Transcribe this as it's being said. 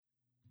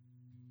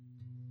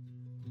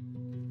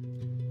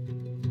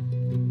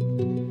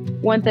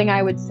one thing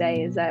I would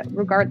say is that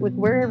regardless,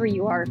 wherever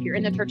you are, if you're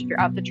in the church, if you're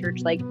out the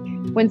church, like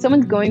when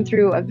someone's going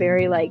through a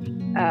very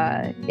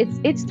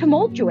it's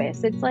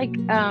tumultuous. It's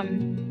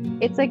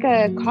like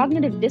a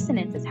cognitive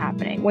dissonance is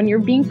happening when you're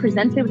being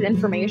presented with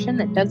information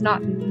that does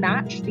not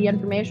match the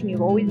information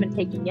you've always been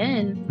taking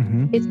in.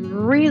 Mm-hmm. It's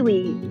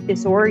really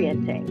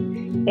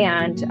disorienting.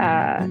 And,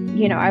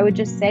 I would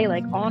just say,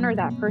 like, honor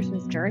that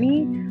person's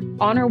journey,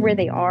 honor where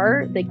they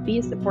are, like, be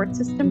a support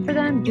system for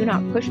them. Do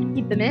not push to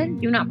keep them in,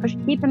 do not push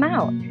to keep them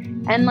out.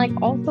 And, like,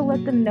 also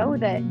let them know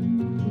that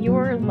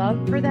your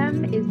love for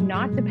them is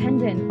not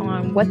dependent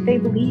on what they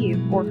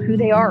believe or who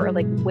they are or,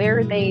 like,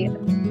 where they,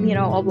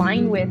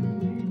 align with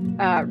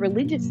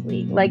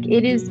religiously. Like,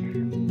 it is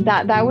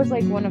that was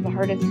like one of the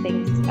hardest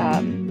things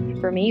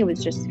for me,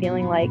 was just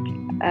feeling like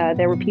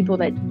there were people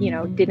that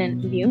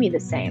didn't view me the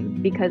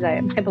same because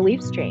my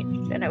beliefs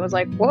changed, and it was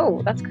like,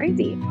 whoa, that's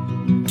crazy.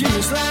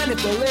 Jesus land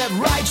if they live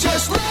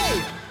righteously.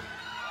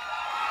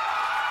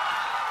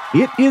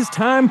 It is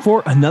time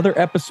for another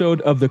episode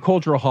of the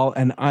Cultural Hall,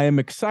 and I am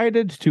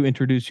excited to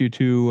introduce you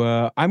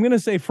to, I'm going to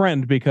say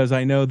friend, because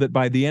I know that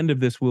by the end of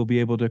this, we'll be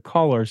able to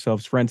call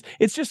ourselves friends.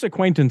 It's just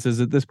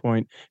acquaintances at this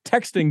point.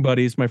 Texting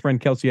buddies, my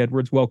friend Kelsey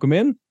Edwards, welcome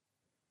in.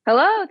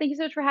 Hello, thank you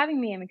so much for having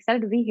me. I'm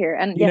excited to be here,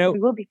 and yes, we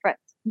will be friends.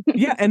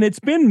 Yeah, and it's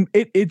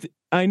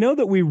I know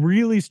that we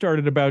really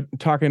started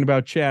talking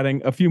about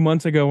chatting a few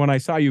months ago when I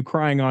saw you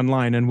crying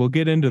online, and we'll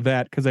get into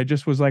that because I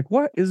just was like,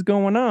 what is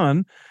going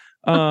on?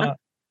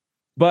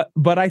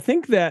 But I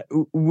think that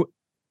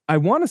I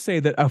want to say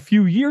that a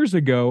few years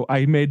ago,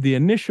 I made the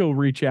initial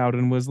reach out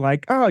and was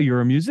like, oh,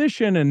 you're a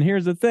musician and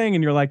here's the thing.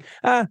 And you're like,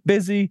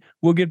 busy.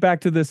 We'll get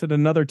back to this at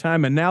another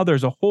time. And now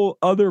there's a whole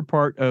other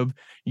part of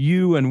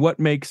you and what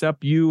makes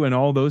up you and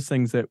all those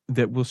things that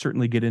we'll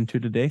certainly get into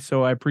today.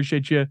 So I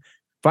appreciate you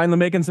finally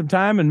making some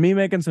time and me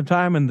making some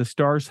time, and the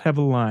stars have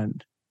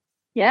aligned.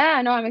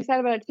 Yeah, no, I'm excited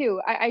about it too.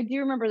 I do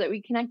remember that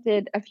we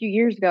connected a few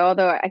years ago,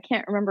 although I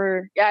can't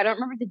remember. Yeah, I don't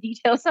remember the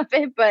details of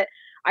it, but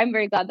I'm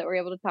very glad that we're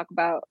able to talk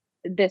about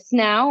this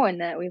now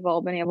and that we've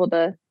all been able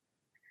to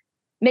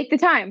make the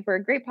time for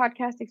a great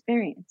podcast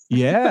experience.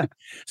 Yeah.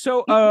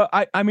 So,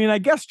 I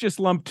guess just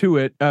lump to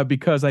it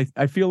because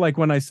I feel like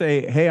when I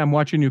say, hey, I'm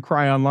watching you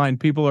cry online,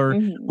 people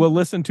will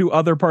listen to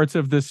other parts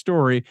of this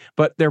story,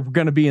 but they're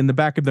going to be in the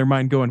back of their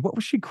mind going, what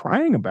was she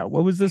crying about?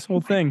 What was this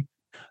whole thing?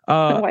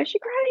 Why is she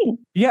crying?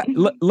 Yeah,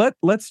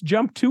 let's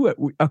jump to it.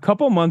 A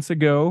couple months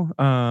ago,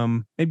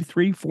 maybe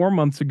 3-4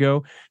 months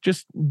ago,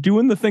 just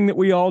doing the thing that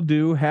we all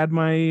do, had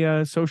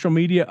my social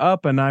media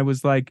up, and I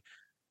was like,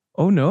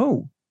 oh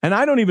no. And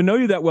I don't even know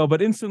you that well,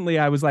 but instantly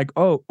I was like,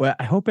 oh, well,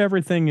 I hope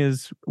everything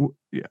is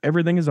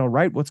all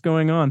right. What's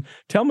going on?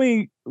 Tell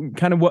me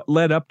kind of what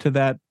led up to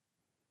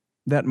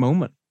that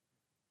moment.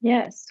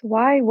 Yes.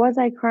 Why was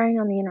I crying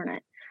on the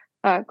internet?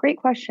 Great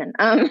question.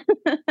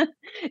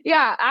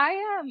 Yeah,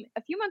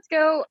 a few months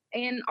ago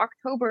in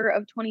October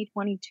of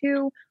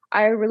 2022,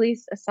 I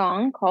released a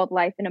song called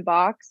Life in a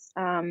Box.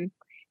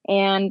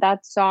 And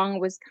that song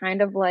was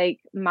kind of like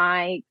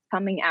my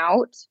coming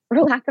out,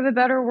 for lack of a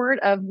better word,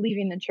 of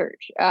leaving the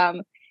church.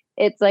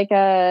 It's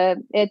a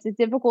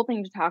difficult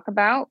thing to talk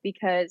about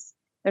because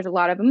there's a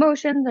lot of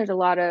emotion. There's a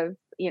lot of,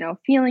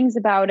 feelings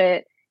about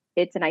it.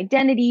 It's an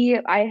identity.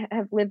 I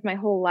have lived my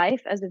whole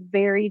life as a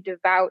very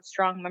devout,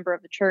 strong member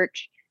of the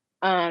church.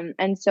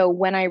 And so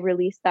when I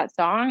released that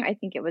song, I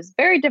think it was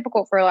very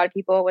difficult for a lot of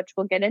people, which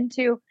we'll get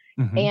into.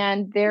 Mm-hmm.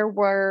 And there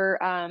were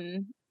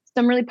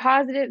some really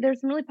positive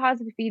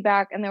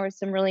feedback, and there was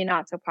some really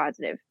not so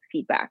positive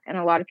feedback. And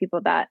a lot of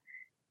people that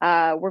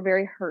were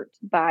very hurt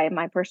by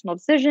my personal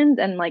decisions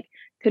and like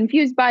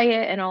confused by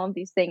it and all of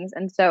these things.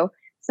 And so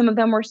some of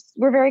them were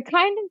very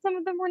kind and some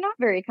of them were not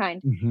very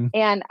kind. Mm-hmm.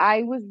 And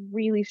I was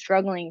really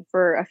struggling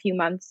for a few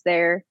months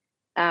there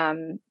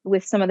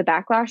with some of the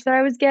backlash that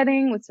I was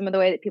getting, with some of the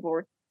ways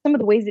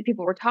that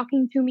people were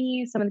talking to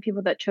me, some of the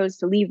people that chose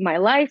to leave my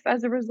life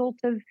as a result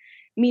of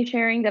me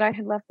sharing that I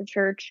had left the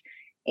church.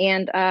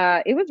 And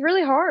it was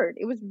really hard.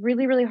 It was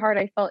really, really hard.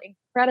 I felt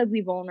incredibly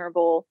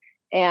vulnerable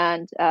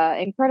and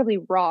incredibly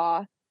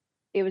raw.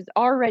 It was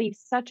already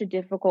such a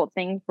difficult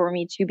thing for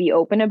me to be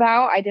open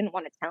about. I didn't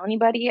want to tell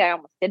anybody. I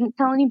almost didn't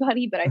tell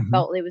anybody, but I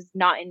felt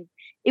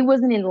it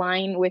wasn't in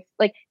line with,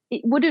 like,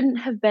 it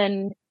wouldn't have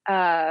been,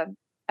 I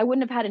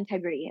wouldn't have had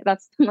integrity.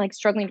 That's like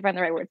struggling to find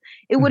the right words.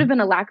 It would have been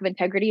a lack of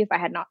integrity if I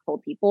had not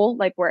told people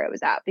like where I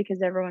was at,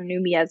 because everyone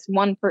knew me as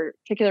one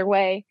particular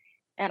way.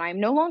 And I'm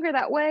no longer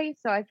that way.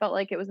 So I felt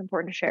like it was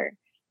important to share.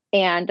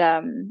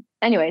 And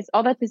anyways,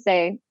 all that to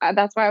say,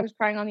 that's why I was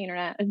crying on the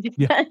internet.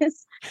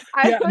 Because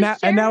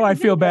now I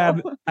feel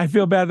bad. I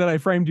feel bad that I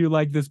framed you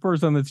like this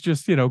person that's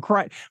just,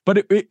 crying.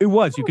 But it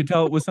was, you could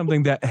tell it was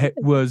something that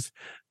was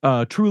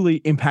truly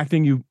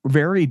impacting you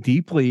very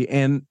deeply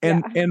and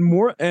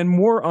more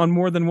on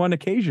more than one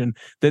occasion,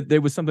 that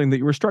there was something that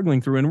you were struggling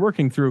through and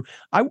working through.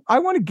 I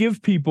want to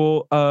give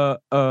people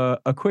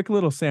a quick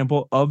little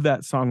sample of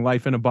that song,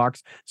 Life in a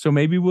Box. So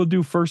maybe we'll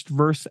do first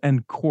verse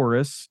and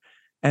chorus.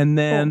 and Cool.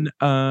 then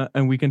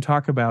and we can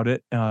talk about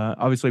it.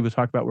 Obviously, we'll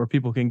talk about where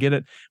people can get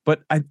it,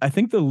 but I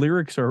think the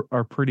lyrics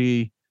are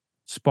pretty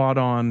spot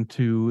on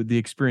to the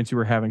experience you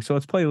were having. So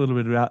let's play a little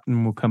bit of that,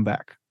 and we'll come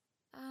back.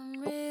 I'm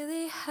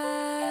really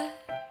happy.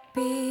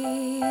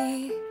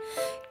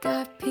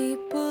 Got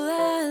people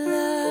I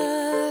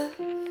love.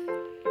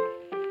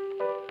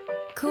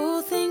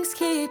 Cool things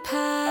keep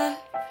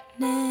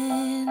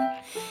happening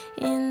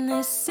in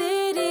this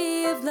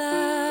city of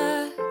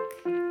luck.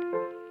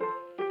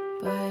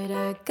 But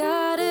I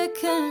got a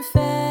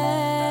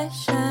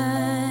confession.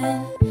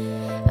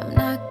 I'm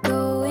not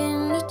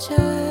going to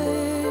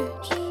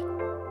church.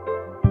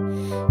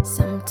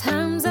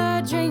 Sometimes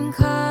I drink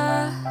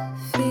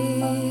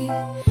coffee.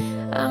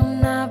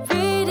 I'm not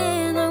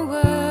reading a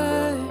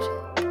word.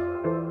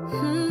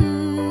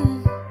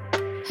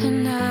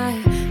 And I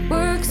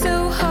work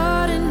so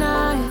hard and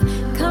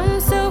I've come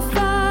so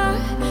far.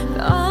 But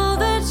all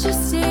that you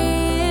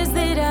see is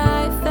that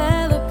I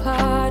fell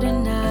apart.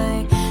 And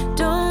I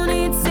don't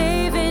need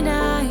saving.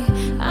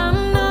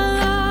 I'm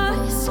not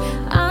lost.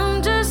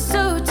 I'm just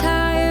so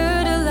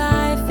tired of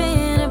life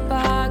in a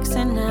box.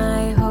 And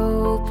I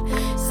hope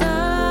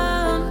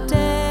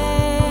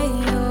someday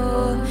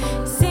you'll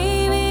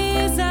see me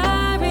as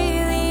I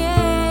really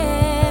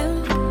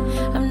am.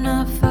 I'm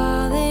not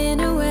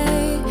falling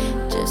away,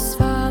 just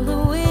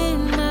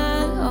following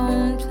my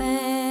own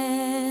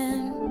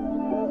plan.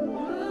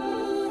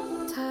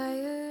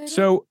 Tired.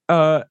 So,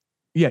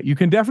 yeah, you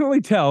can definitely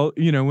tell,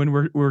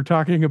 when we're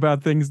talking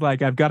about things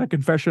like "I've got a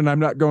confession, I'm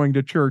not going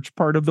to church."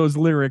 Part of those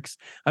lyrics,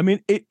 I mean,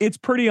 it's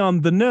pretty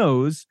on the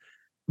nose,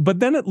 but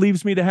then it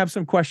leaves me to have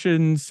some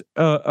questions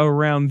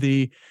around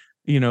the,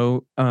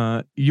 your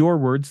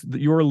words,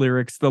 your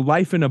lyrics, the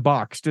life in a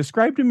box.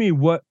 Describe to me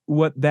what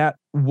that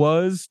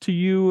was to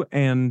you,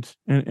 and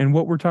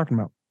what we're talking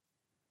about.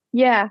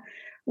 Yeah.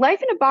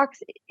 Life in a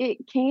box,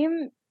 it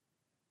came,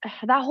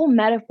 that whole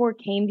metaphor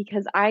came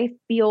because I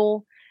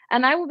feel,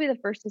 and I will be the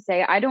first to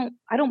say, I don't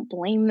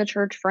blame the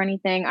church for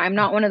anything. I'm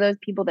not one of those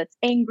people that's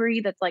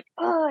angry, that's like,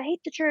 oh, I hate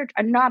the church.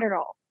 I'm not at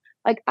all.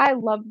 Like, I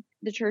loved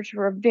the church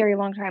for a very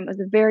long time. It was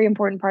a very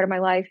important part of my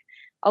life.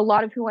 A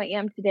lot of who I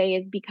am today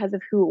is because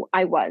of who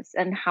I was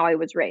and how I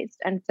was raised.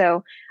 And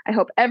so I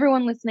hope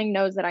everyone listening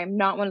knows that I'm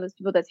not one of those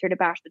people that's here to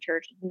bash the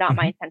church. It's not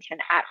my intention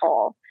at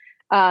all.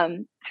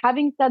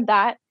 Having said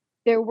that,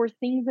 there were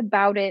things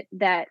about it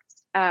that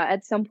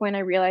at some point I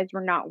realized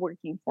were not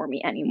working for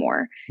me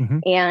anymore.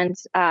 Mhm. And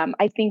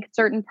I think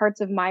certain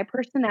parts of my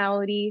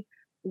personality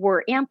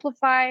were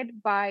amplified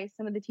by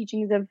some of the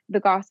teachings of the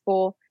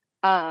gospel.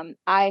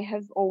 I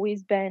have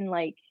always been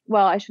like,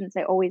 well, I shouldn't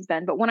say always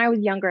been, but when I was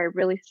younger, I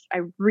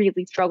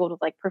really struggled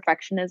with like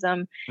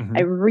perfectionism. Mhm.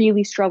 I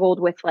really struggled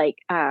with like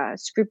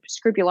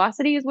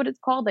scrupulosity is what it's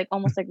called, like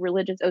almost like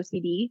religious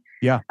OCD.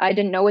 Yeah. I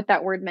didn't know what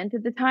that word meant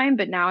at the time,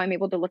 but now I'm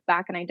able to look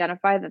back and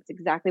identify that's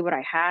exactly what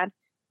I had.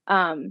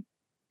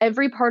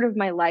 Every part of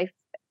my life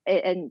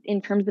and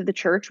in terms of the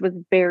church was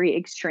very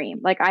extreme.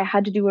 Like I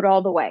had to do it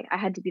all the way. I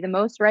had to be the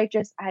most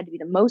righteous. I had to be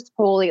the most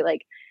holy.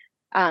 Like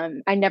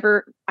I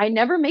never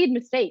made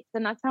mistakes,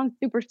 and that sounds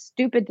super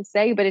stupid to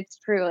say, but it's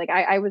true. Like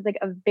I was like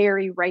a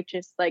very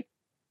righteous, like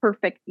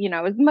perfect,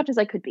 as much as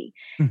I could be.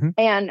 Mhm.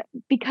 And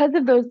because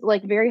of those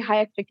like very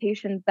high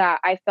expectations that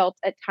I felt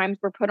at times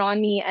were put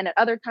on me and at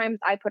other times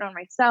I put on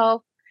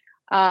myself,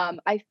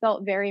 I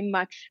felt very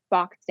much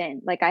boxed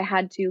in. Like I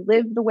had to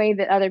live the way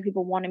that other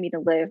people wanted me to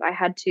live. I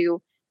had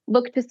to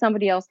look to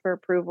somebody else for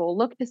approval,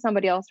 look to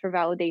somebody else for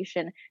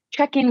validation,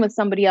 check in with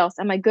somebody else.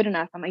 Am I good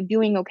enough? Am I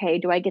doing okay?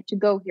 Do I get to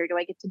go here? Do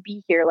I get to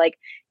be here? Like,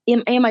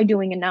 am I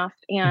doing enough?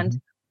 And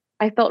Mhm.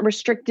 I felt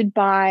restricted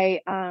by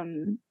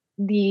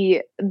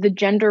the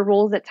gender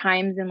roles at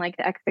times, and like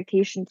the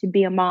expectation to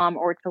be a mom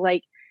or to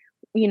like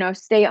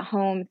stay at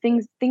home,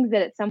 things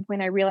that at some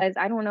point I realized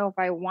I don't know if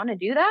I want to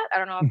do that. I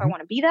don't know if I Mhm.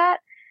 want to be that.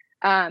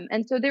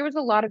 And so there was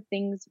a lot of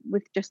things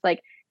with just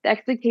like the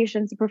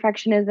expectations, the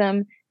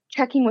perfectionism,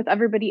 checking with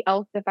everybody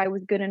else if I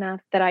was good enough,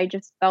 that I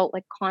just felt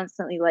like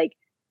constantly like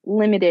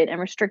limited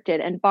and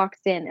restricted and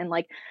boxed in, and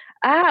like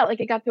like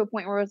it got to a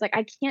point where I was like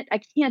I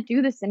can't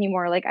do this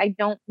anymore. Like I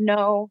don't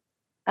know.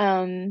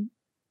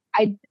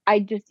 I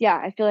just, yeah,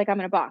 I feel like I'm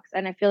in a box,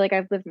 and I feel like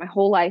I've lived my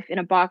whole life in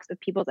a box of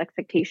people's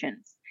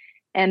expectations.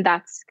 And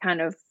that's kind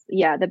of,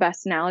 yeah, the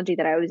best analogy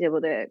that I was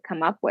able to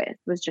come up with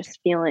was just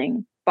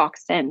feeling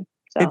boxed in.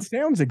 It So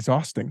sounds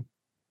exhausting.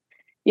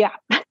 yeah,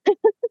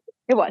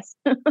 it was.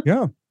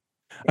 Yeah.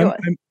 It was.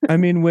 I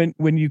mean,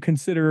 when you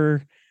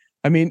consider,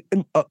 I mean,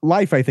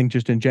 life, I think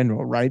just in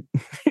general, right?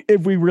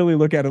 If we really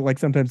look at it, like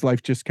sometimes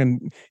life just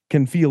can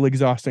feel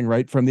exhausting,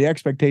 right? From the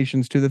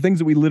expectations to the things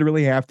that we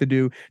literally have to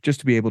do just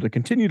to be able to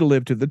continue to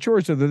live, to the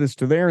chores, to the this,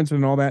 to the errands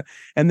and all that.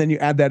 And then you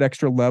add that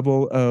extra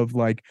level of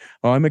like,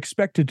 oh, I'm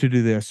expected to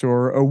do this,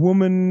 or a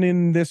woman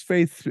in this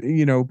faith,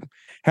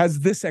 has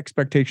this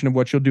expectation of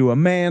what she'll do. A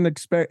man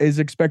is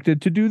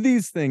expected to do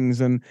these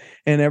things, and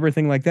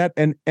everything like that.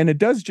 And it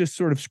does just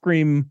sort of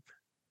scream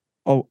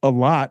a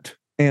lot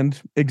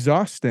and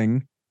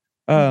exhausting.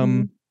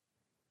 Mhm.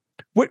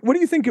 What do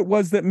you think it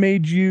was that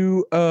made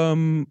you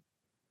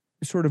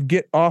sort of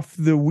get off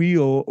the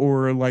wheel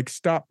or like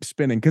stop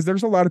spinning? Because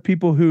there's a lot of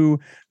people who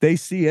they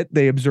see it,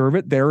 they observe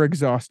it, they're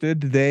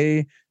exhausted.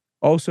 They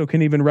also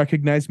can even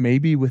recognize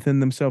maybe within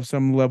themselves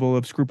some level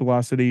of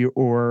scrupulosity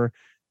or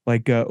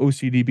like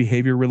OCD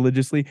behavior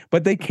religiously,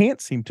 but they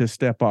can't seem to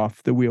step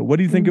off the wheel. What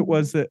do you think it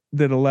was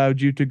that allowed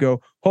you to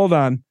go, hold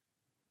on,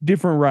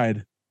 different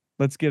ride?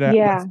 Let's get out.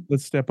 Yeah.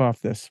 Let's step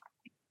off this.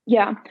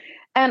 Yeah.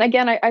 And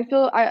again, I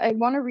feel I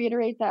want to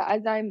reiterate that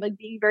as I'm like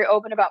being very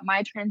open about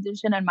my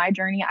transition and my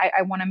journey,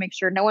 I want to make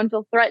sure no one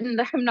feels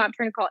threatened. I'm not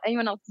trying to call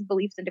anyone else's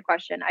beliefs into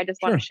question. I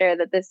just want to share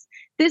that this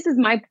is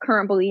my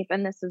current belief,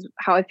 and this is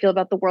how I feel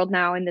about the world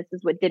now, and this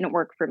is what didn't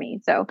work for me.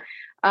 So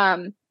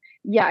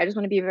yeah, I just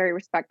want to be very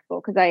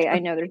respectful, because I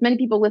know there's many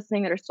people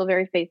listening that are still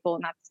very faithful,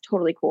 and that's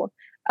totally cool.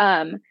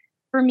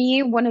 For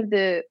me, one of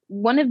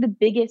the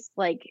biggest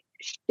like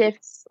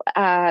shifts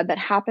that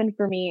happened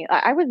for me,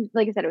 I was,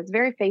 like I said, I was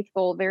very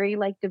faithful, very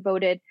like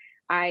devoted.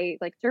 I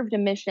like served a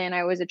mission.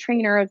 I was a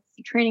trainer, a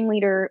training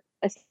leader,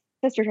 a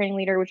sister training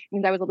leader, which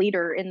means I was a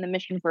leader in the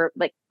mission for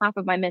like half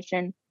of my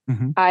mission.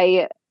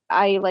 I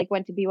like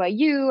went to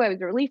BYU. I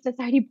was a Relief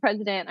Society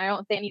president. I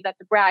don't say any of that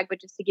to brag, but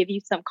just to give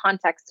you some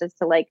context as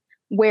to like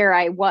where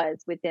I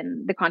was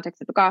within the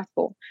context of the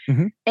gospel.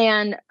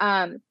 And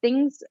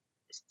things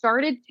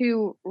started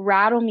to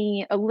rattle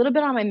me a little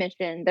bit on my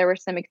mission. There were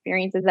some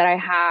experiences that I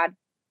had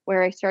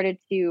where I started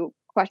to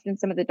question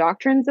some of the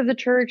doctrines of the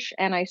church,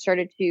 and I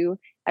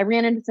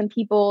ran into some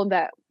people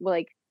that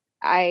like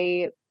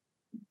I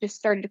just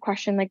started to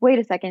question, like, wait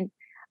a second,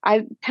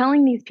 I'm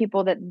telling these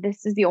people that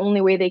this is the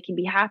only way they can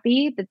be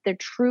happy, that their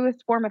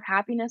truest form of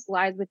happiness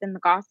lies within the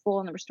gospel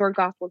and the restored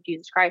gospel of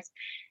Jesus Christ.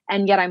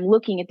 And yet I'm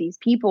looking at these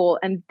people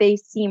and they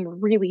seem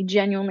really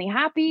genuinely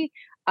happy.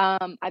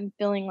 I'm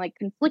feeling like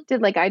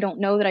conflicted, like I don't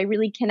know that I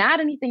really can add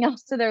anything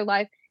else to their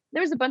life.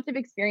 There's a bunch of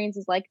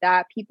experiences like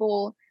that.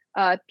 People,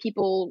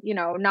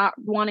 not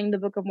wanting the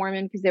Book of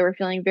Mormon because they were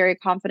feeling very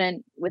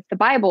confident with the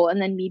Bible, and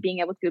then me being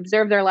able to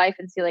observe their life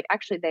and see like,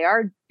 actually they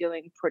are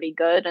doing pretty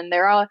good and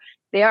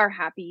they are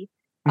happy.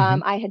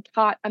 I had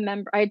taught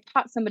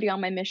somebody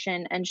on my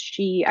mission, and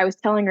I was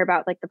telling her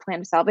about like the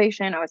plan of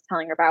salvation. I was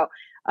telling her about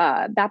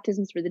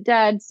baptisms for the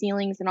dead,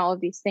 sealings, and all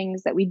of these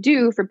things that we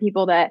do for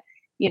people that,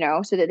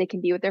 so that they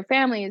can be with their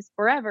families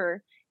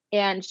forever.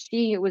 And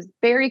she was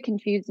very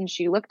confused, and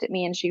she looked at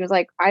me and she was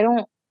like, I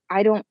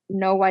don't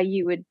know why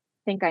you would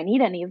think I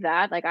need any of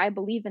that. Like, I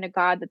believe in a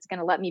God that's going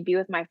to let me be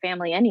with my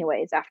family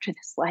anyways after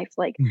this life.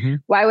 Like,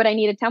 why would I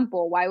need a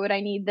temple? Why would I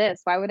need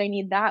this? Why would I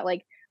need that?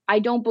 Like, I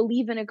don't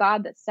believe in a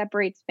God that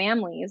separates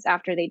families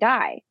after they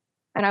die.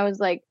 And I was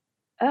like,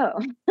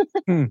 oh,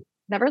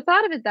 never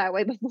thought of it that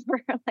way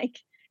before. Like,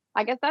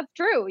 I guess that's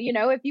true.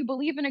 If you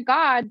believe in a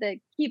God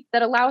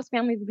that allows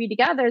families to be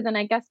together, then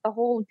I guess the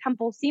whole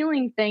temple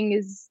ceiling thing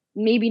is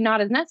maybe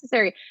not as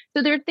necessary.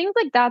 So there are things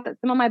like that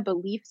some of my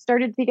beliefs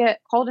started to get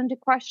called into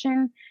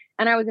question.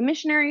 And I was a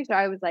missionary, so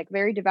I was like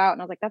very devout,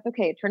 and I was like, that's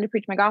okay. Turn to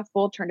preach my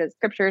gospel, turn to the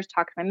scriptures,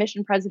 talk to my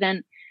mission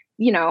president,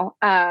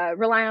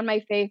 rely on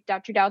my faith,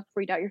 doubt your doubts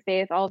before you doubt your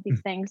faith, all of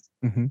these things.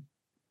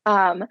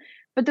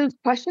 But those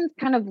questions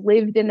kind of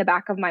lived in the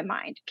back of my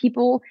mind.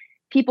 People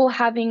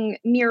having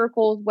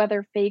miracles,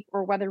 whether fake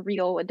or whether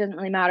real, it doesn't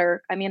really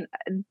matter. I mean,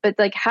 but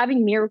like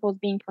having miracles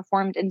being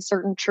performed in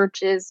certain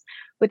churches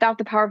without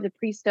the power of the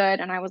priesthood.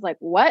 And I was like,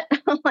 what?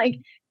 Like,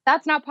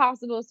 that's not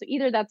possible. So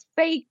either that's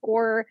fake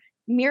or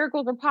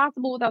miracles are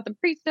possible without the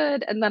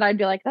priesthood. And then I'd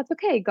be like, that's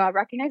okay. God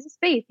recognizes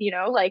faith,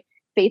 like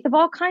faith of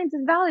all kinds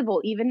is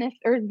valuable, even if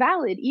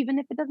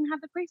it doesn't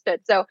have the priesthood.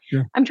 So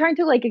I'm trying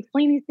to like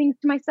explain these things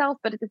to myself,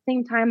 but at the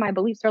same time, my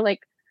beliefs are like,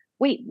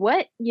 wait,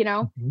 what?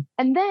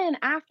 And then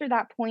after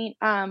that point,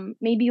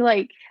 maybe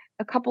like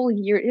a couple of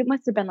years, it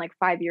must have been like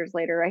 5 years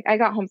later, I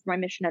got home from my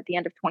mission at the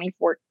end of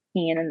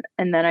 2014.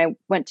 And then I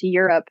went to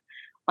Europe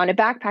on a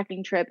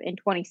backpacking trip in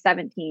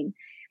 2017.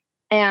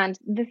 And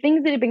the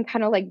things that had been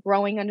kind of like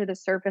growing under the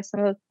surface, some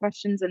of those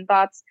questions and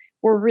thoughts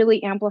were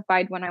really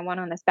amplified when I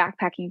went on this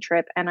backpacking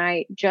trip. And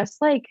I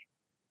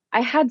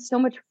had so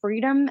much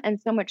freedom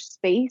and so much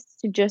space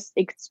to just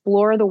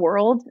explore the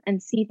world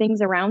and see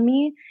things around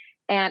me.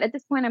 And at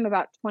this point, I'm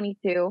about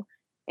 22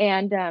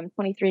 and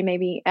 23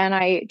 maybe. And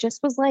I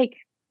just was like,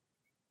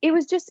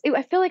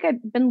 I feel like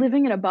I've been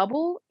living in a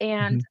bubble,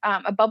 and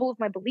a bubble of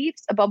my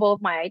beliefs, a bubble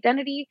of my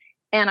identity.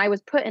 And I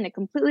was put in a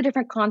completely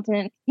different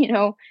continent, in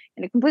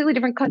a completely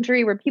different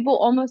country where people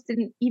almost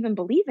didn't even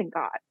believe in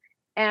God.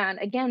 And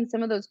again,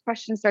 some of those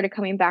questions started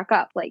coming back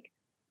up. Like,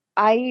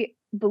 I've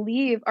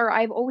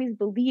always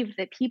believed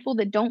that people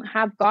that don't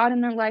have God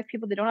in their life,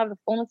 people that don't have the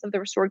fullness of the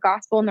restored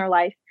gospel in their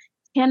life,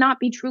 cannot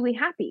be truly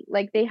happy.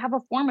 Like, they have a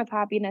form of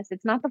happiness.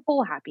 It's not the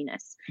full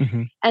happiness.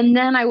 And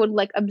then I would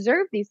like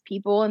observe these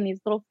people and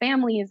these little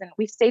families. And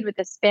we stayed with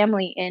this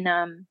family in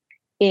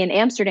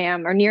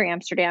Amsterdam, or near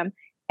Amsterdam.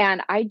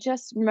 And I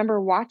just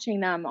remember watching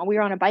them. We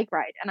were on a bike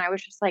ride, and I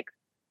was just like,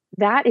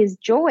 that is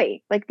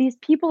joy. Like, these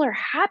people are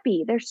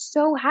happy. They're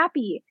so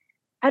happy.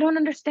 I don't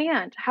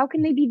understand. How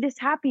can they be this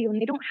happy when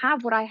they don't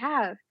have what I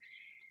have?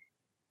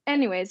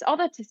 anyways, all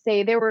that to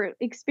say, there were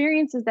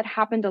experiences that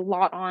happened a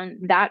lot on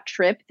that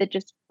trip that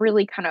just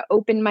really kind of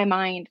opened my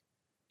mind,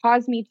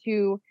 caused me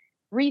to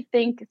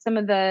rethink some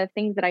of the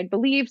things that I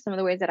believed, some of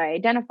the ways that I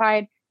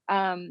identified,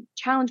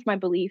 challenged my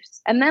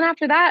beliefs. And then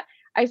after that,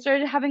 I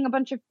started having a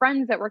bunch of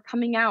friends that were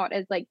coming out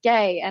as like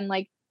gay, and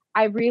like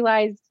I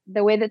realized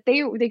the way that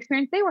the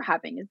experience they were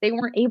having is they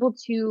weren't able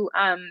to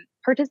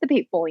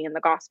participate fully in the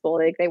gospel.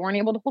 Like they weren't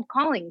able to hold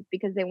callings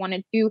because they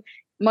wanted to.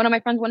 One of my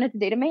friends wanted to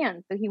date a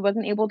man, so he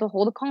wasn't able to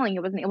hold a calling. He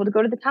wasn't able to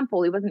go to the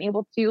temple. He wasn't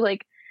able to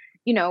like,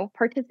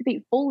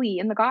 participate fully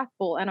in the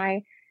gospel. And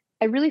I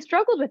really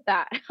struggled with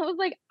that. I was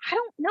like, I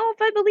don't know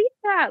if I believe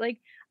that. Like,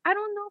 I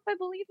don't know if I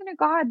believe in a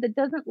God that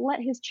doesn't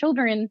let his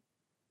children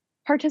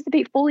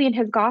participate fully in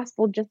his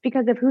gospel just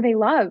because of who they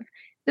love.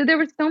 So there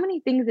were so many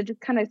things that just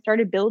kind of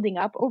started building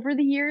up over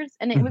the years,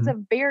 and it was Mhm.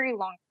 a very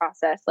long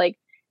process. Like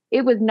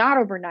it was not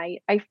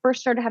overnight. I first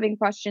started having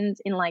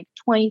questions in like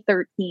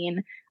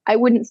 2013. I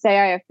wouldn't say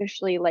I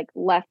officially like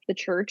left the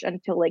church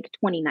until like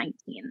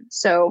 2019.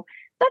 So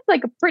that's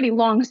like a pretty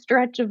long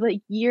stretch of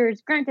like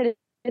years. Granted,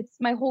 it's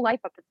my whole life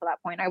up until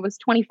that point. I was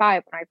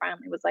 25 when I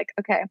finally was like,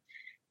 okay,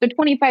 so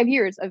 25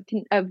 years of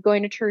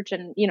going to church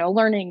and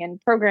learning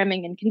and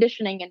programming and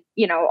conditioning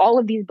and all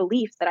of these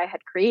beliefs that I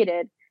had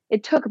created.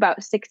 It took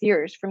about 6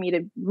 years for me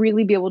to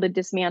really be able to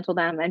dismantle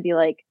them and be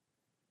like,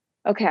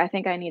 okay, I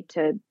think I need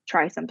to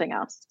try something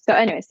else. So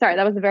anyway, sorry,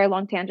 that was a very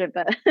long tangent,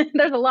 but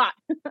there's a lot.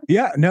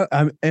 Yeah, no,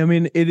 I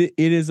mean, it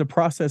is a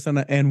process,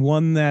 and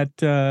one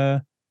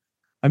that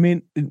I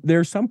mean,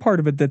 there's some part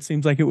of it that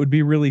seems like it would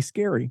be really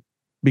scary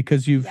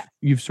because Yes.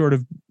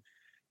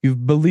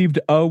 you've believed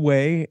a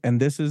way, and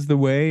this is the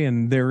way,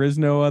 and there is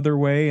no other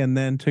way, and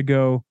then to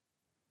go,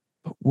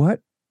 but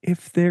what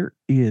if there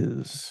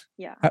is?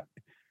 Yeah.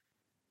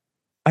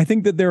 I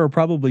think that there are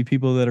probably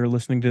people that are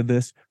listening to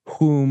this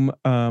whom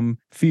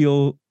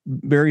feel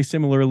very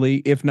similarly,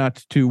 if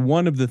not to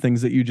one of the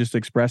things that you just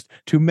expressed,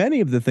 to many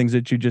of the things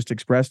that you just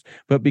expressed,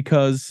 but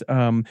because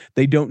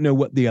they don't know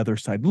what the other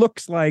side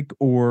looks like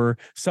or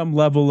some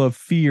level of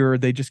fear,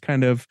 they just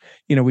kind of,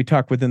 we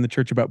talk within the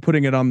church about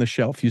putting it on the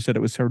shelf. You said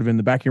it was sort of in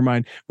the back of your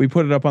mind. We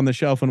put it up on the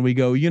shelf and we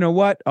go, you know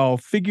what? I'll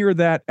figure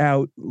that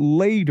out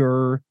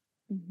later.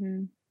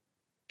 Mm-hmm.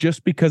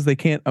 Just because they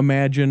can't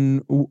imagine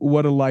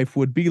what a life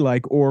would be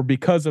like, or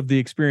because of the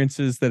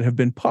experiences that have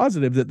been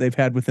positive that they've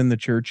had within the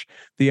church,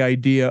 the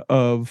idea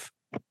of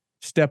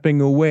stepping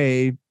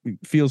away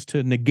feels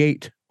to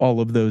negate all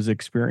of those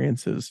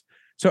experiences.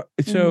 So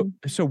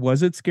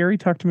was it scary?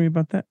 Talk to me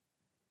about that.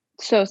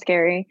 So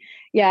scary.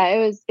 Yeah, it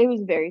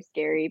was very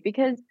scary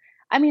because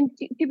I mean,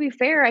 to be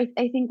fair, I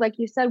think like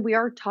you said, we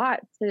are taught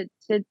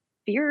to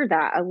fear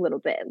that a little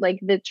bit. Like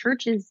the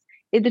church is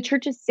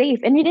safe,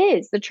 and it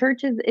is. The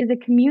church is a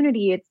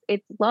community.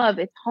 It's love,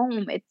 it's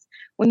home. It's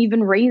when you've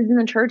been raised in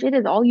the church, it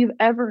is all you've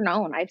ever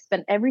known. I've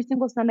spent every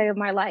single Sunday of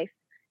my life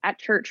at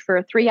church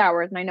for 3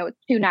 hours, and I know it's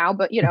two now,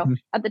 but Mhm.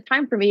 at the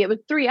time for me it was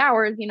 3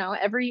 hours,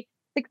 every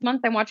 6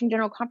 months I'm watching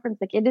General Conference.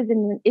 Like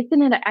it's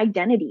an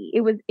identity.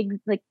 It was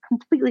like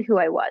completely who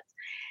I was.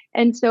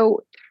 And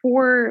so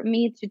for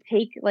me to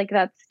take like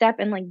that step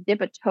and like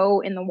dip a toe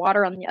in the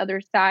water on the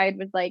other side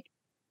was like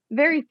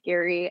very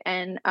scary.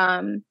 And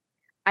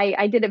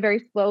I did it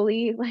very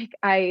slowly. Like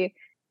I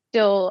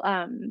still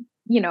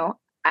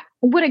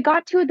what it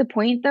got to at the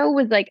point though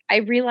was like I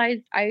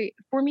realized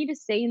for me to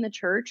stay in the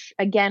church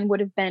again would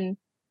have been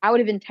out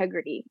of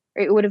integrity.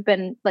 It would have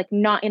been like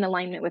not in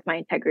alignment with my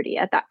integrity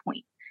at that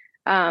point.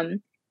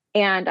 Um,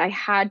 and I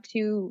had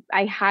to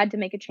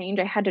make a change.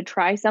 I had to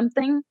try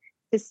something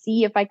to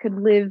see if I could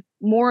live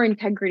more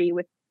integrity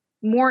with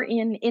more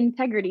in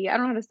integrity. I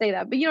don't know how to say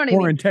that, but you know what I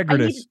More mean? I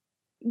integritous. need,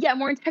 yeah,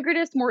 more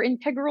integritous, more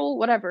integral,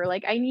 whatever.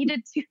 Like I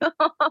needed to,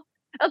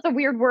 that's a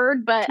weird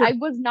word, but Sure. I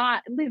was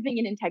not living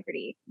in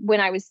integrity when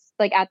I was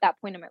like at that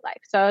point in my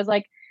life. So I was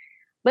like,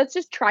 let's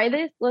just try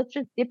this. Let's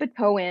just dip a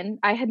toe in.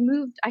 I had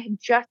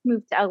just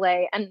moved to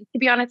LA. And to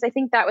be honest, I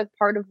think that was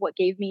part of what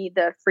gave me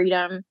the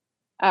freedom,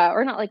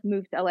 or not like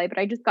moved to LA, but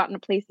I just got in a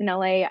place in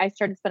LA. I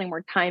started spending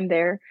more time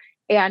there.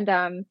 And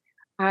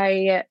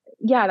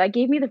yeah, that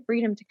gave me the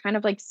freedom to kind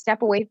of like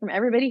step away from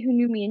everybody who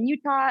knew me in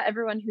Utah,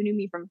 everyone who knew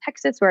me from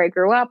Texas, where I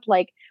grew up,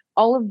 like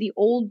all of the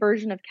old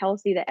version of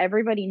Kelsey that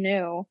everybody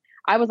knew.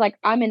 I was like,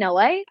 I'm in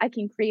LA. I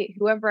can create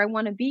whoever I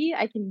want to be.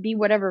 I can be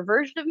whatever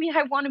version of me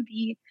I want to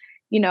be.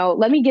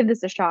 Let me give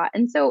this a shot.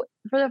 And so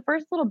for the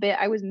first little bit,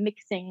 I was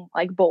mixing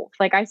like both.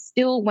 Like I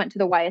still went to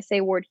the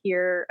YSA ward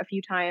here a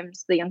few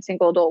times, the young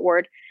single adult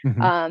ward.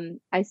 Mhm.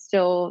 I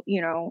still,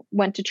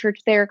 went to church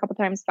there a couple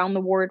times, found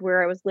the ward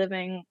where I was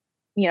living,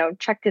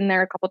 checked in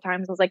there a couple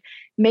times. I was like,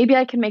 maybe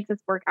I can make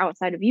this work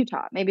outside of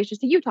Utah. Maybe it's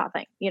just a Utah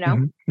thing.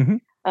 Mhm.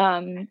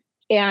 Mhm.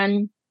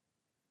 And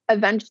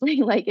eventually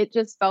like it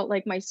just felt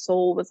like my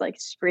soul was like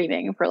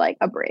screaming for like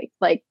a break.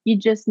 Like you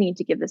just need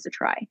to give this a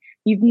try.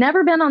 You've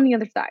never been on the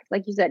other side.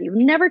 Like you said, you've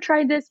never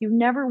tried this. You've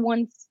never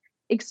once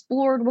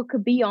explored what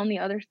could be on the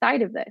other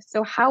side of this.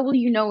 So how will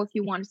you know if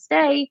you want to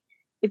stay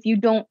if you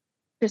don't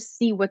just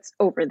see what's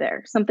over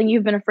there? Something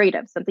you've been afraid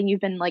of, something you've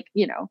been like,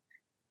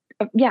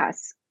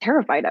 yes,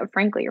 terrified of,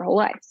 frankly, your whole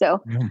life. So,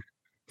 Yeah.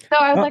 so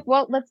I was Uh, like,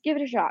 well, let's give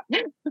it a shot.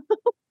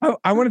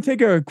 I want to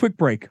take a quick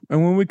break.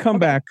 And when we come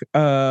Okay. back,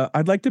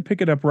 I'd like to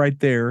pick it up right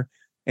there.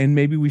 And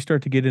maybe we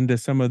start to get into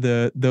some of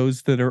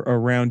those that are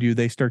around you.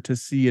 They start to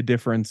see a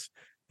difference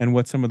and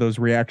what some of those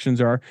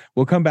reactions are.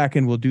 We'll come back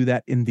and we'll do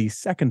that in the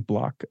second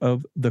block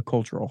of the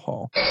Cultural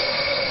Hall.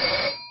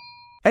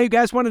 Hey, you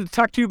guys, wanted to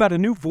talk to you about a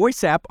new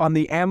voice app on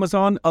the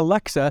Amazon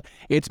Alexa.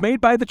 It's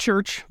made by the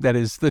church, that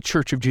is the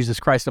Church of Jesus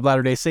Christ of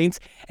Latter-day Saints,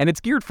 and it's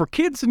geared for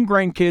kids and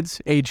grandkids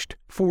aged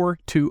 4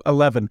 to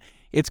 11.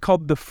 It's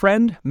called the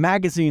Friend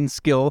Magazine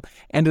Skill,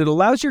 and it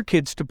allows your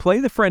kids to play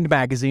the Friend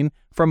Magazine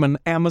from an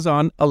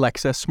Amazon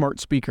Alexa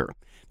smart speaker.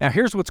 Now,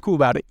 here's what's cool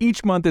about it.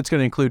 Each month, it's going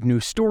to include new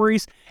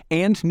stories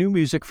and new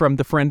music from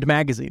the Friend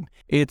Magazine.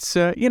 It's,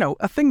 a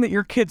thing that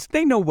your kids,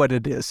 they know what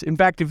it is. In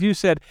fact, if you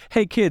said,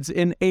 hey, kids,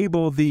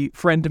 enable the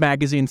Friend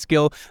Magazine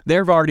Skill,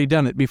 they've already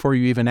done it before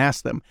you even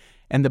ask them.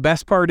 And the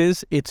best part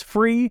is it's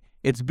free,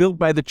 it's built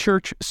by the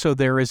church, so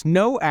there is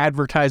no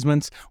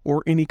advertisements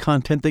or any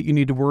content that you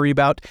need to worry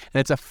about. And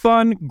it's a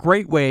fun,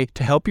 great way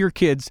to help your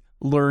kids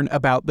learn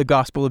about the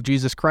gospel of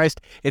Jesus Christ.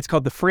 It's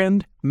called the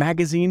Friend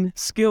Magazine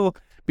Skill.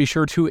 Be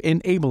sure to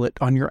enable it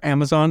on your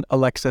Amazon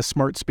Alexa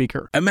smart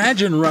speaker.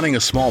 Imagine running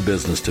a small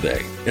business today.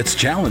 It's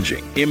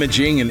challenging.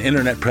 Imaging and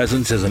internet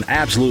presence is an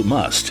absolute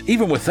must.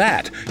 Even with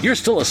that, you're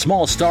still a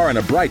small star in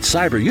a bright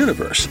cyber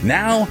universe.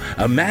 Now,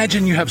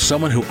 imagine you have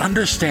someone who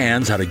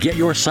understands how to get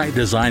your site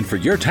designed for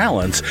your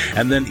talents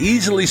and then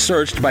easily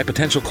searched by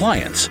potential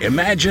clients.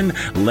 Imagine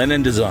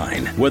Lennon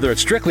Design. Whether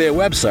it's strictly a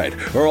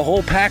website or a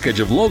whole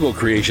package of logo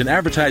creation,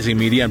 advertising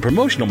media, and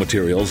promotional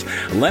materials,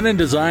 Lennon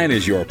Design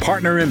is your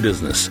partner in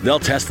business. They'll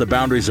test the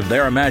boundaries of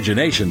their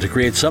imagination to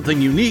create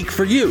something unique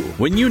for you.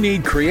 When you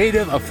need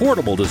creative,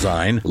 affordable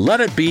design, let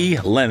it be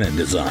Lennon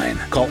Design.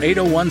 Call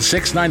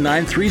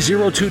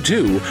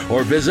 801-699-3022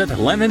 or visit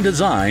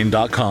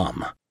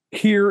lennondesign.com.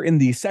 Here in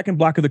the second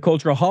block of the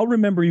Cultural Hall,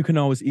 remember you can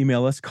always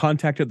email us,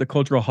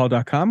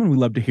 contact@theculturalhall.com, and we'd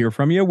love to hear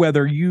from you,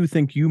 whether you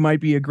think you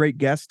might be a great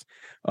guest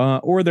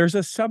or there's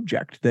a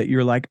subject that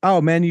you're like, oh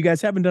man, you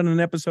guys haven't done an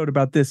episode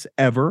about this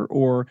ever,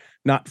 or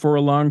not for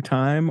a long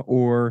time,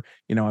 or,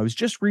 I was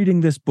just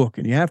reading this book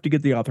and you have to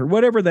get the author,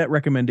 whatever that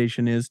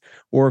recommendation is.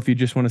 Or if you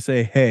just want to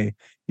say, hey,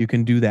 you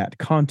can do that,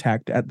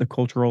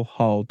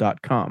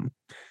 contact@theculturalhall.com.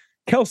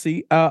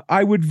 Kelsey,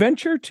 I would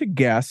venture to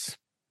guess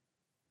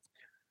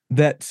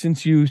that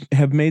since you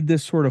have made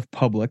this sort of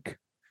public,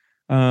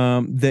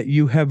 that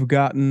you have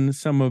gotten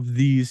some of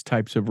these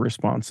types of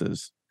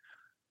responses.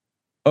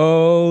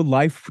 Oh,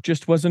 life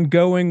just wasn't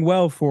going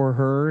well for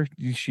her.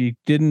 She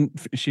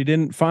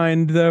didn't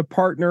find the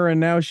partner and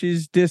now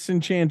she's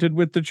disenchanted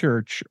with the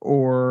church.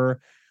 Or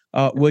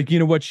well, you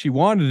know what she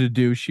wanted to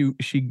do? She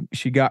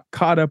got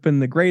caught up in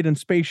the great and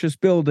spacious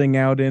building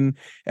out in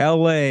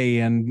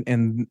LA,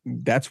 and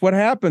that's what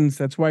happens.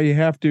 That's why you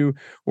have to.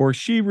 Or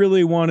she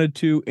really wanted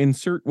to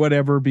insert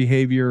whatever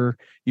behavior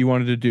you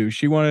wanted to do.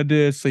 She wanted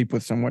to sleep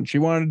with someone. She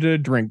wanted to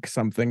drink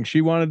something.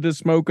 She wanted to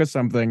smoke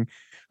something.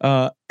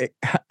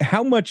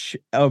 How much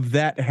of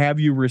that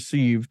have you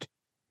received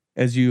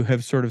as you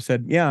have sort of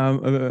said,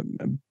 yeah,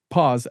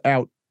 pause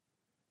out?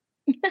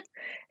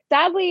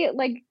 Sadly,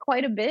 like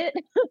quite a bit.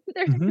 I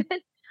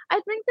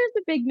think there's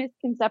a big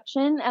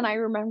misconception, and I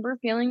remember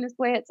feeling this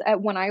way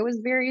when I was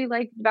very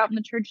devout in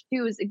the church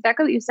too. Is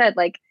exactly what you said.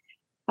 Like,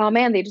 oh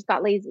man, they just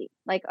got lazy.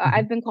 Like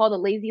I've been called a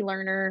lazy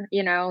learner.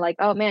 Like,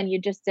 oh man, you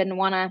just didn't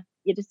want to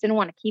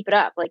keep it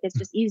up. Like it's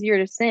just easier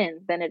to sin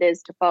than it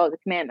is to follow the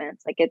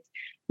commandments. Like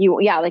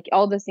like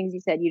all those things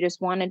you said. You just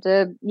wanted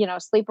to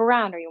sleep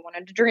around, or you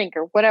wanted to drink,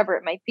 or whatever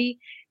it might be.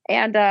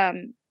 And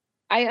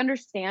I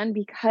understand,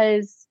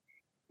 because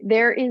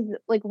there is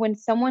when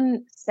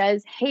someone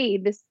says, hey,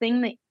 this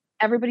thing that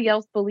everybody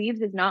else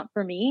believes is not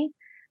for me,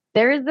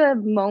 there is a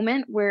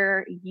moment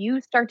where you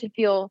start to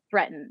feel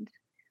threatened.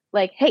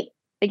 Like, hey,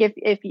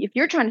 if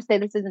you're trying to say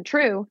this isn't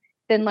true,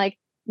 then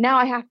now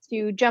I have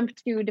to jump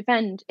to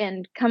defend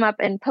and come up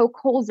and poke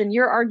holes in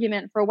your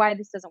argument for why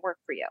this doesn't work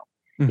for you.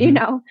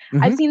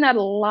 I've seen that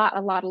a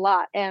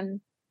lot.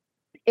 And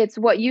it's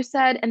what you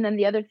said. And then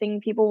the other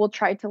thing, people will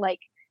try to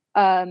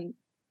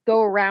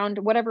go around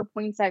whatever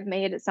points I've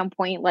made at some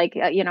point.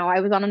 I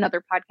was on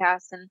another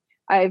podcast and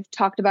I've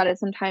talked about it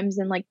sometimes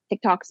in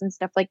TikToks and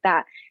stuff like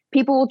that.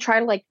 People will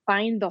try to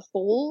find the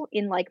hole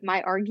in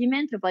my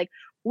argument of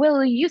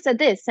well, you said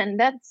this and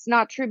that's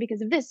not true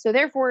because of this, so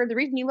therefore the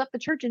reason you left the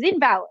church is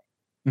invalid.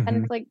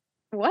 And it's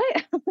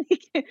what?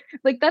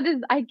 That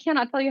is, I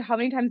cannot tell you how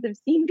many times I've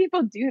seen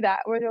people do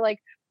that, where they're like,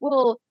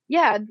 well,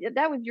 yeah,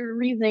 that was your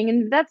reasoning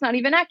and that's not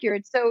even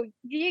accurate, so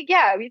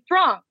yeah, it's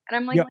wrong. And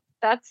I'm like, yeah.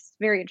 That's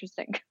very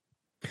interesting.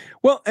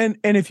 Well, and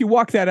if you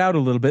walk that out a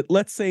little bit,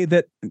 let's say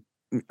that,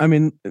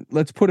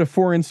 let's put a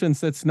for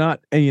instance that's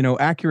not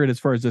accurate as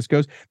far as this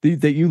goes,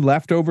 that you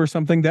left over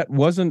something that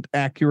wasn't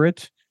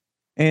accurate,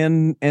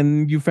 and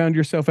you found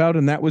yourself out,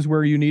 and that was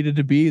where you needed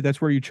to be. That's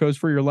where you chose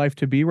for your life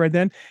to be right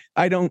then.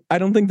 I don't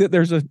think that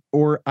there's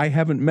or I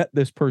haven't met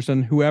this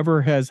person,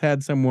 whoever has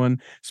had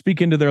someone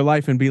speak into their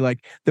life and be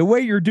like, the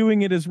way you're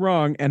doing it is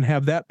wrong, and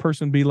have that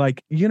person be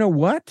like, you know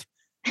what?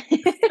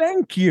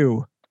 Thank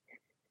you.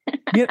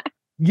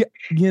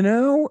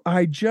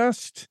 I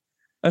just,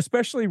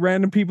 especially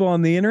random people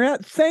on the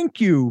internet.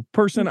 Thank you,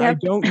 person I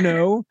don't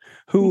know,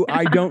 who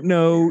I don't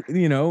know,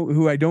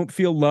 who I don't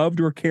feel loved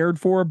or cared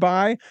for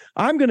by.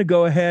 I'm going to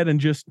go ahead and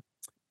just,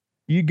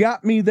 you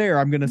got me there.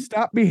 I'm going to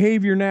stop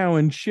behavior now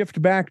and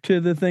shift back to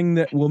the thing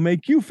that will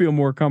make you feel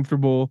more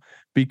comfortable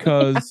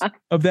because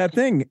of that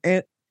thing.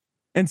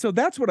 And so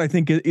that's what I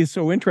think is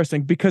so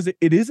interesting, because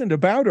it isn't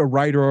about a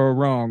right or a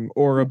wrong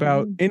or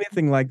about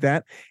anything like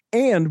that.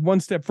 And one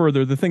step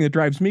further, the thing that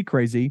drives me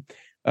crazy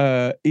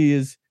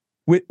is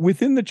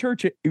within the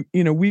church,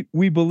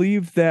 we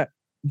believe that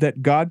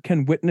God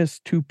can witness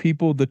to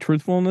people the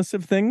truthfulness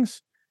of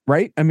things,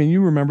 right? I mean,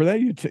 you remember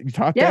that you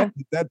taught that.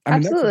 I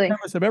mean, that's the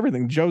premise of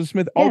everything. Joseph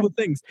Smith, all the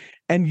things.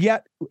 And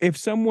yet, if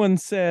someone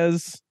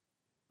says,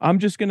 "I'm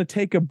just going to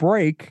take a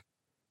break,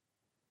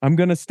 I'm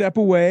going to step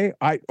away,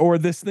 or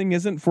this thing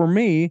isn't for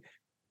me,"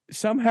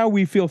 somehow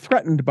we feel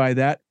threatened by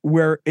that,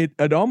 where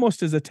it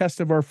almost is a test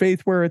of our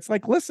faith, where it's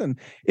like, listen,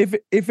 if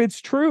it's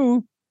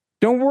true,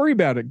 don't worry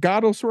about it.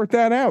 God will sort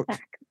that out.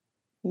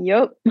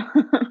 Yep.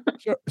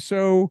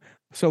 So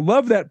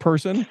love that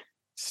person.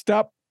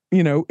 Stop,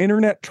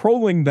 internet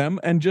trolling them,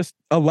 and just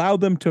allow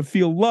them to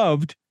feel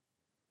loved,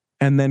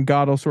 and then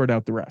God will sort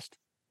out the rest.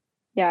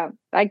 Yeah,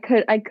 I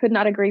could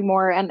not agree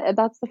more. And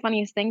that's the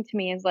funniest thing to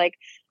me is like,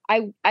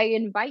 I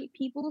invite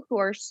people who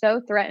are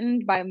so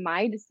threatened by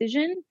my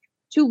decision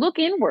to look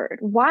inward.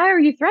 Why are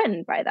you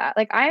threatened by that?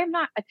 Like, I am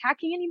not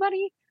attacking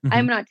anybody.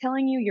 I'm not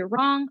telling you you're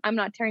wrong. I'm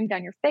not tearing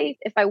down your faith.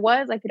 If I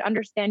was, I could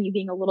understand you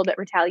being a little bit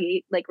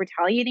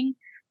retaliating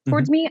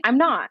towards me. I'm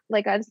not.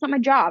 Like, it's not my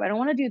job. I don't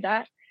want to do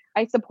that.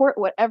 I support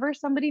whatever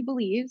somebody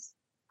believes.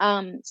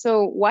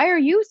 So why are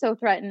you so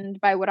threatened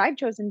by what I've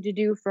chosen to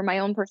do for my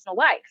own personal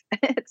life?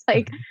 It's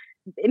like,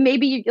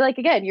 maybe, like,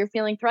 again, you're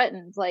feeling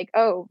threatened. Like,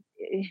 oh,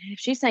 if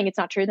she's saying it's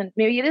not true, then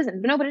maybe it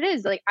isn't. But no, but it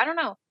is. Like, I don't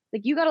know.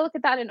 Like, you got to look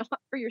at that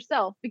for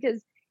yourself,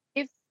 because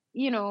if,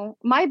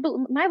 my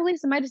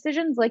beliefs and my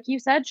decisions, like you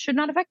said, should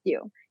not affect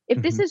you.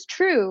 If this is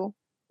true,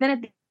 then at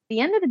the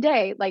end of the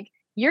day, like,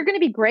 you're going to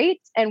be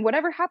great. And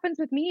whatever happens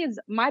with me is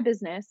my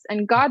business,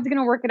 and God's going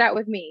to work it out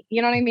with me.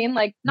 You know what I mean?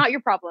 Like, not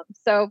your problem.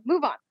 So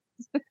move on.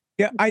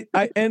 Yeah.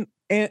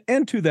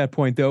 And to that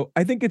point, though,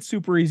 I think it's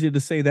super easy to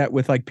say that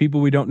with like people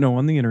we don't know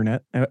on the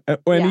internet,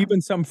 and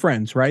even some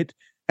friends, right?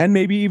 And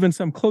maybe even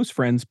some close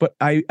friends. But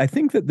I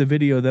think that the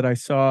video that I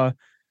saw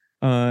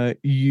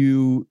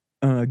you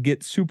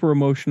get super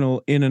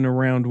emotional in and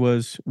around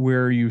was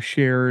where you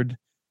shared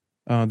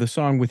the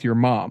song with your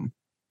mom.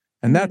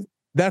 And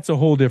that's a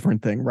whole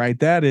different thing, right?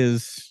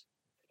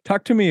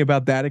 Talk to me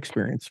about that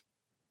experience.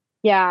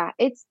 Yeah,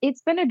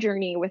 it's been a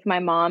journey with my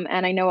mom,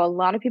 and I know a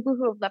lot of people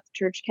who have left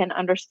church can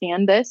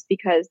understand this,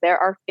 because there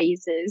are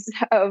phases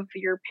of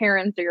your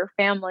parents or your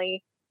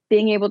family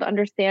being able to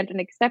understand and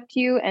accept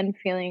you, and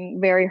feeling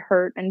very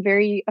hurt and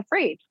very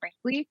afraid,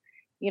 frankly.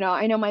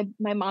 I know my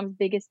mom's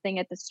biggest thing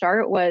at the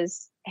start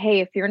was, hey,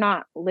 if you're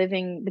not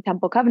living the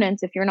temple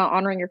covenants, if you're not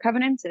honoring your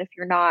covenants, and if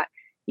you're not,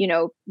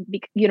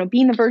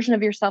 being the version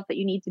of yourself that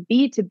you need to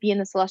be in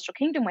the celestial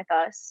kingdom with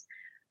us,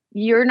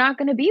 you're not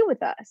going to be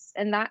with us.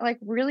 And that, like,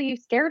 really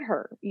scared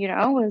her,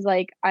 was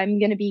like, I'm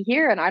going to be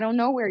here and I don't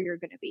know where you're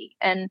going to be.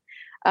 And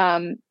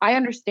I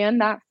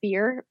understand that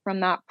fear from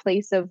that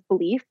place of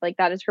belief. Like,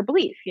 that is her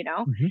belief,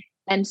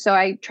 And so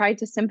I tried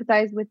to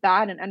sympathize with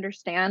that and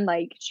understand,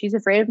 like, she's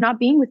afraid of not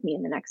being with me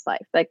in the next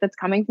life. Like, that's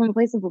coming from a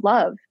place of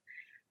love.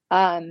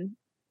 And,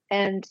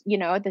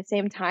 at the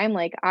same time,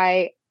 like,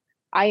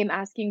 I am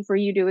asking for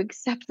you to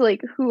accept,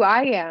 like, who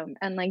I am,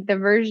 and like the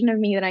version of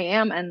me that I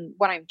am, and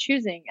what I'm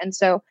choosing. And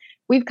so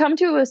we've come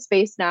to a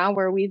space now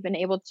where we've been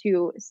able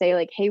to say,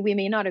 like, hey, we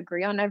may not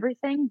agree on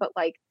everything, but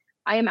like,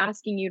 I am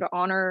asking you to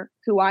honor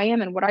who I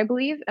am and what I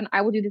believe, and I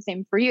will do the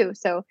same for you.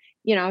 So,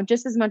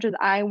 just as much as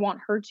I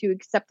want her to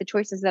accept the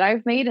choices that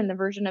I've made and the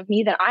version of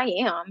me that I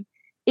am,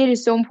 it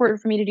is so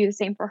important for me to do the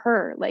same for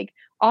her, like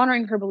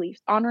honoring her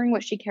beliefs, honoring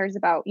what she cares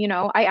about.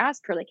 I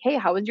asked her, like, hey,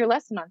 how was your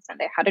lesson on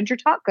Sunday? How did your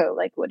talk go?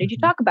 Like, what did you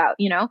talk about?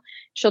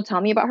 She'll tell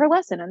me about her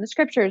lesson and the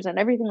scriptures and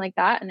everything like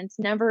that. And it's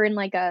never in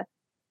like a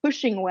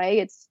pushing way.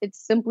 It's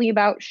simply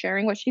about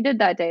sharing what she did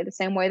that day, the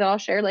same way that I'll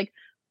share, like,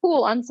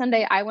 cool, on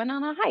Sunday, I went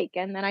on a hike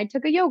and then I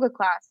took a yoga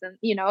class. And,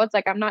 it's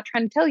like, I'm not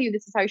trying to tell you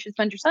this is how you should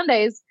spend your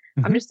Sundays.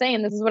 I'm just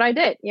saying this is what I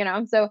did,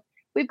 So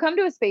we've come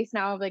to a space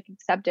now of like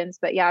acceptance.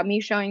 But yeah,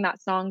 me showing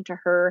that song to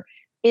her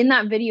in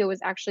that video was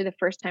actually the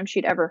first time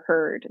she'd ever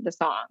heard the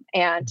song.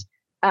 And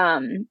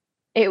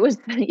it was,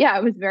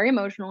 it was very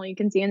emotional. You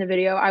can see in the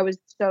video, I was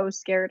so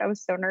scared. I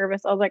was so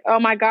nervous. I was like, oh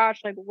my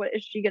gosh, like, what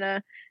is she going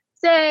to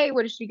say?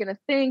 What is she going to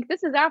think?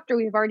 This is after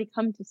we've already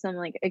come to some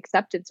like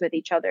acceptance with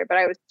each other. But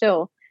it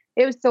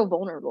was still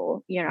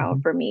vulnerable,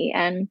 for me.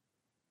 And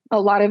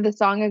a lot of the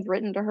song is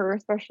written to her,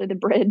 especially the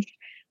bridge.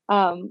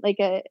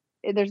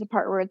 There's a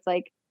part where it's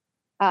like,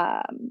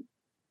 I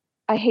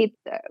hate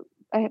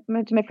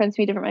my friends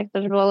to be different.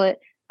 There's a bullet.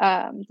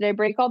 Did I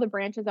break all the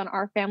branches on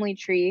our family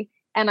tree?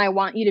 And I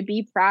want you to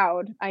be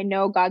proud. I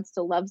know God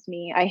still loves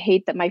me. I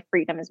hate that my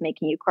freedom is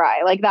making you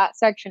cry. Like that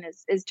section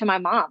is to my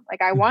mom.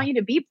 Like I want you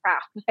to be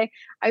proud.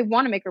 I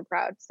want to make her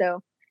proud.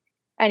 So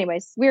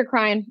anyways, we were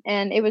crying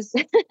and it was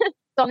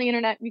it's on the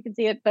internet. You can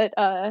see it, but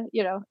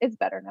it's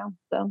better now.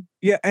 So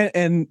yeah,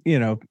 and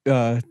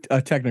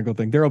a technical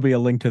thing. There'll be a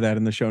link to that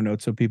in the show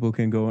notes so people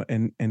can go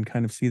and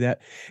kind of see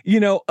that.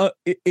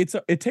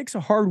 It takes a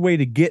hard way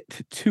to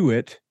get to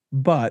it,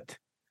 but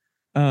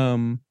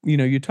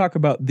you talk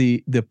about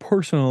the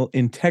personal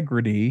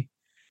integrity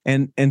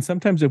and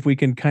sometimes if we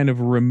can kind of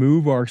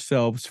remove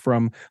ourselves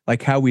from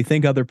like how we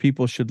think other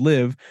people should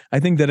live, I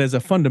think that as a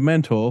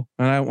fundamental,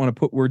 and I don't want to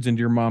put words into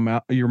your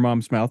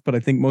mom's mouth, but I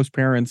think most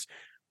parents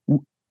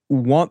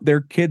want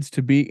their kids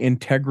to be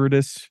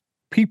integritous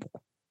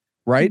people,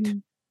 right?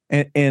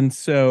 Mm-hmm. And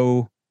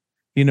so,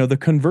 the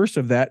converse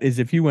of that is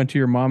if you went to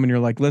your mom and you're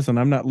like, listen,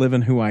 I'm not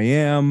living who I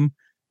am.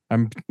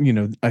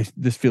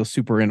 This feels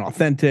super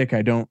inauthentic.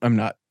 I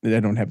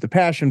don't have the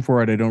passion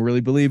for it. I don't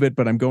really believe it,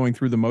 but I'm going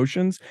through the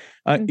motions.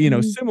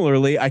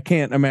 Similarly, I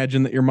can't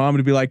imagine that your mom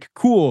would be like,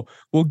 cool,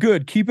 well,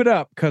 good, keep it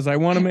up. Cause I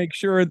want to make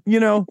sure,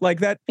 like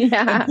that.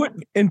 Yeah.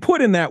 And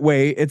put in that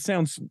way, it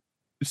sounds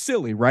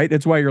silly, right?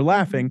 It's why you're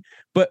laughing.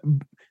 But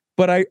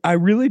I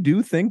really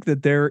do think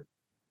that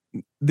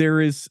there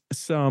is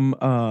some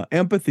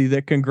empathy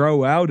that can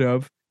grow out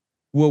of,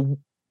 well,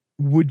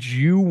 would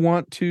you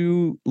want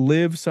to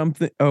live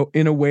something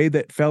in a way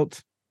that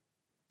felt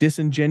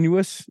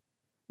disingenuous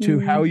to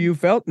how you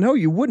felt? No,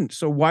 you wouldn't.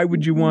 So why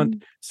would you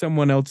want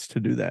someone else to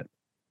do that?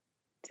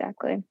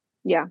 Exactly.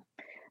 Yeah.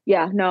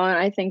 Yeah. No, and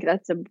I think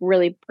that's a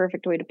really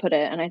perfect way to put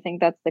it. And I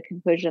think that's the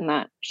conclusion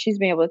that she's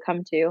been able to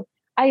come to.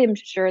 I am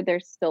sure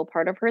there's still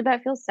part of her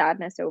that feels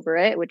sadness over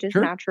it, which is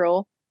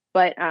natural.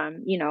 But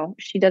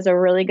she does a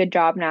really good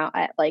job now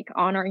at like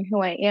honoring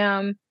who I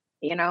am.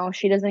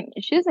 She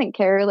doesn't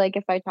care like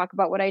if I talk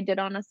about what I did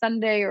on a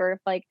Sunday or if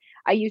like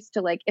I used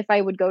to like if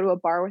I would go to a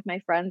bar with my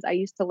friends, I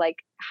used to like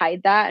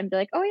hide that and be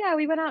like, oh yeah,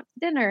 we went out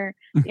to dinner.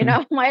 I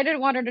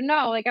didn't want her to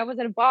know like I was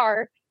at a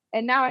bar.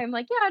 And now I'm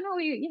like, yeah,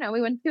 no,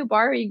 we went to a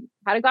bar, we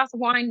had a glass of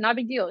wine, not a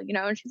big deal,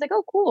 and she's like,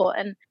 oh, cool.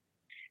 And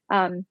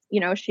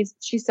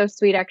she's so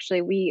sweet.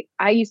 Actually,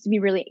 I used to be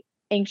really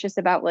anxious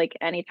about like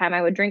anytime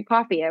I would drink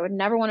coffee. I would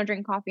never want to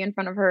drink coffee in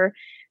front of her.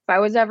 If I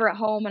was ever at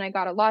home and I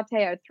got a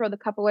latte, I would throw the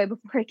cup away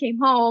before I came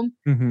home.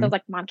 So I was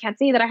like, Mom can't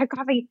see that I had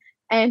coffee.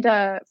 And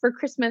for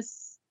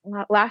Christmas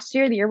last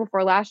year, the year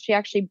before last, she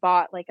actually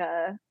bought like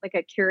a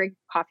Keurig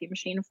coffee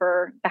machine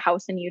for the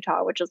house in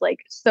Utah, which is like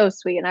so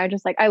sweet. And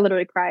I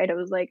literally cried. I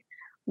was like,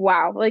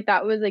 wow, like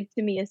that was like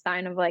to me a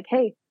sign of like,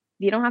 hey,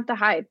 you don't have to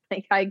hide.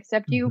 Like I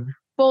accept you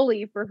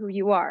fully for who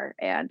you are.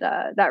 And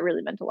that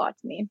really meant a lot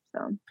to me.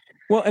 So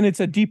well, and it's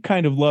a deep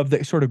kind of love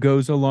that sort of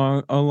goes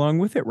along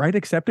with it, right?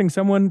 Accepting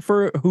someone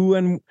for who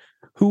and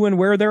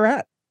where they're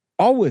at.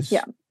 Always.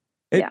 Yeah.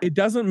 It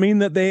doesn't mean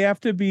that they have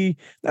to be.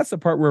 That's the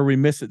part where we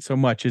miss it so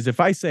much is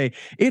if I say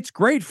it's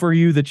great for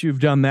you that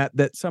you've done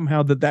that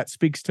somehow that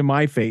speaks to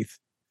my faith,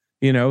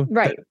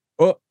 right.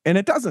 And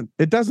it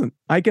doesn't.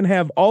 I can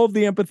have all of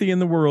the empathy in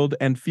the world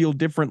and feel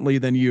differently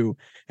than you.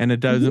 And it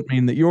doesn't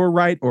mean that you're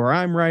right or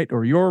I'm right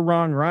or you're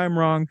wrong or I'm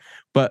wrong.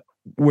 But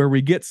where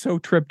we get so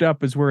tripped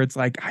up is where it's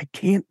like, I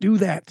can't do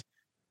that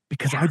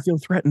because I feel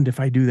threatened if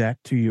I do that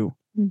to you.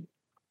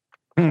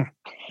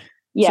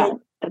 Yeah,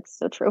 so, that's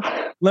so true.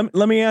 Let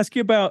me ask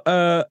you about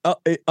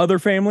other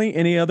family.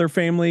 Any other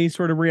family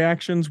sort of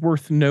reactions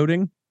worth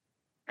noting?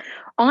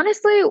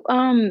 Honestly,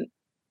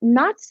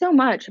 not so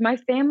much. My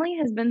family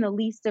has been the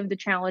least of the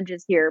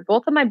challenges here.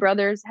 Both of my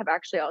brothers have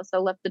actually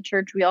also left the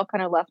church. We all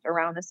kind of left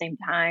around the same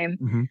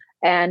time.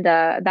 And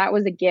that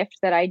was a gift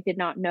that I did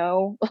not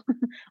know.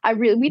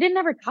 We didn't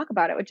ever talk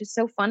about it, which is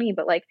so funny.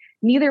 But like,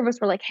 neither of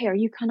us were like, hey, are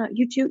you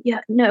you too?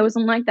 Yeah, no, it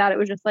wasn't like that. It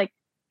was just like,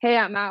 hey,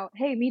 I'm out.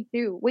 Hey, me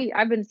too. Wait,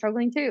 I've been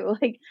struggling too.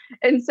 Like,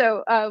 and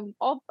so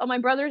all my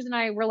brothers and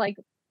I were like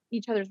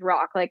each other's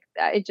rock. Like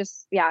it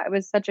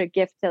was such a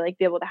gift to like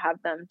be able to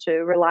have them to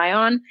rely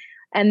on.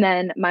 And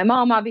then my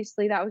mom,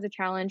 obviously, that was a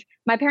challenge.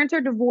 My parents are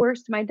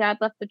divorced. My dad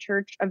left the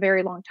church a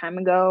very long time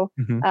ago.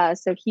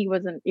 So he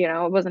wasn't,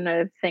 it wasn't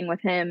a thing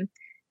with him.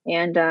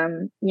 And,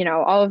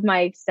 all of my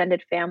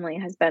extended family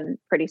has been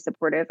pretty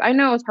supportive. I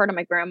know it's hard on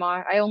my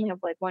grandma. I only have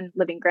like one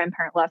living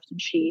grandparent left.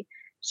 And she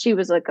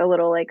was like a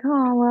little like,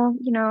 oh,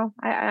 well,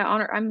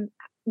 I'm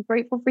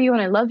grateful for you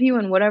and I love you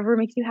and whatever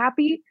makes you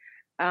happy.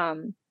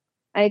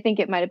 I think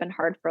it might have been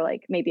hard for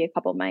like maybe a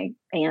couple of my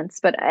aunts,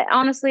 but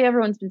honestly,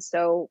 everyone's been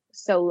so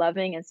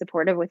loving and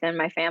supportive within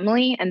my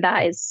family. And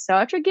that is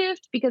such a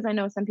gift because I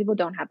know some people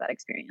don't have that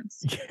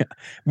experience.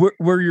 Yeah.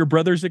 Were your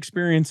brother's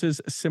experiences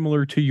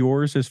similar to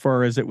yours as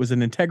far as it was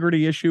an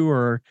integrity issue,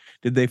 or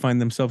did they find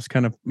themselves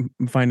kind of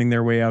finding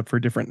their way out for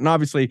different? And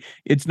obviously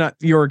it's not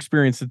your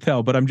experience to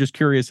tell, but I'm just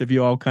curious if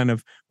you all kind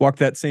of walked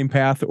that same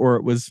path or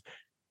it was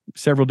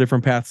several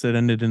different paths that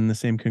ended in the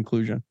same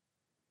conclusion.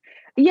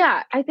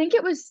 Yeah, I think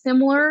it was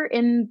similar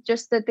in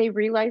just that they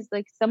realized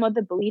like some of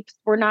the beliefs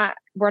were not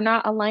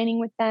aligning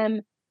with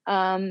them.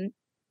 Um,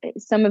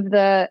 some of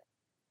the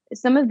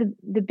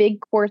big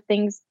core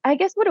things, I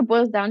guess what it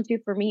boils down to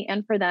for me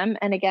and for them,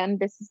 and again,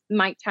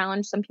 might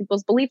challenge some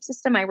people's belief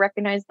system. I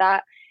recognize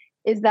that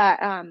is that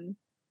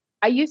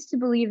I used to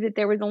believe that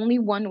there was only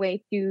one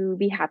way to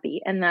be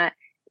happy, and that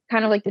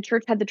kind of like the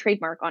church had the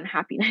trademark on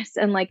happiness,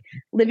 and like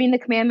living the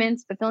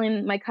commandments,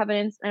 fulfilling my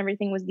covenants, and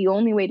everything was the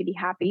only way to be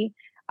happy.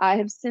 I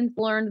have since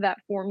learned that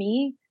for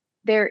me,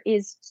 there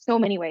is so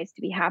many ways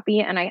to be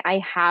happy, and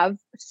I have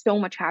so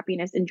much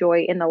happiness and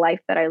joy in the life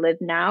that I live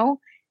now.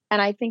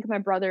 And I think my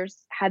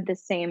brothers had the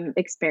same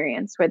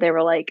experience where they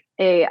were like,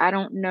 "Hey, I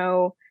don't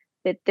know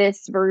that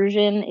this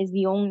version is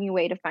the only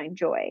way to find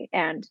joy."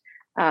 And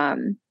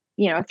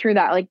through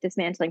that like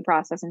dismantling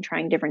process and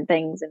trying different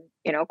things and,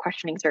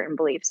 questioning certain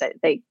beliefs, that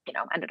they,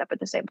 ended up at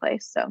the same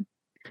place. So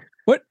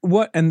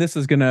And this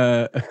is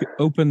gonna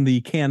open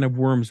the can of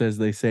worms, as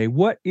they say.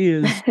 What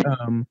is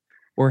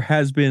or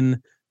has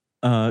been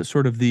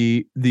sort of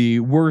the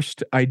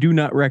worst, I do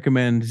not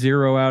recommend,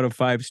 0 out of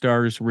 5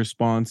 stars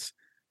response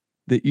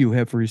that you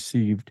have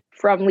received?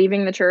 from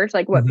leaving the church,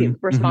 like what Mhm.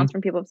 response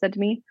from people have said to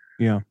me.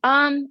 Yeah.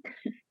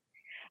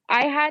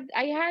 I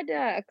had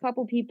a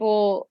couple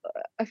people,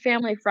 a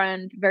family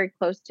friend very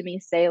close to me,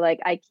 say like,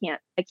 I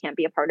can't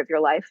be a part of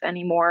your life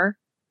anymore.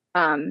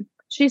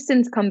 She's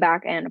since come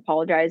back and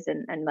apologized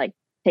and like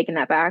taken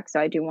that back. So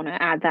I do want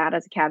to add that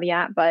as a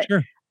caveat,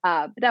 Sure.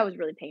 but that was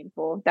really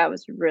painful. That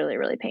was really,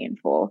 really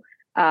painful.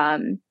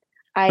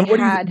 I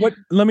And had,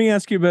 let me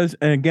ask you about,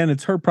 and again,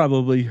 it's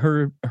probably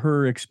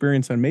her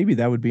experience, and maybe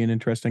that would be an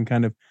interesting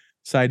kind of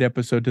side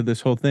episode to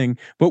this whole thing.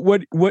 But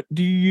what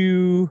do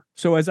you,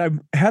 so as I've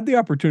had the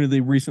opportunity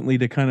recently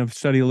to kind of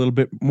study a little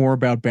bit more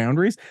about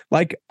boundaries,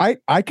 like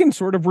I can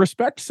sort of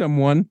respect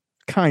someone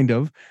kind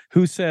of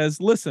who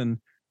says, listen,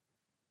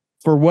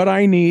 for what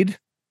I need,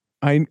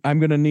 I'm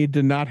going to need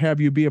to not have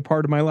you be a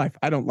part of my life.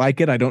 I don't like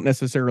it. I don't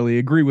necessarily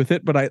agree with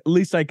it, but at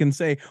least I can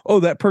say, oh,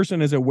 that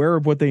person is aware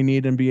of what they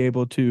need and be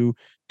able to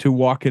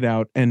walk it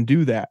out and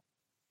do that.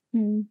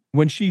 Mm.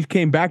 When she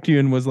came back to you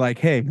and was like,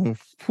 hey,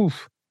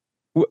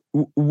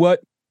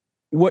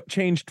 what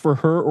changed for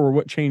her, or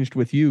what changed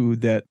with you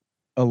that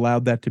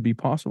allowed that to be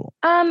possible?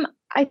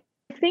 I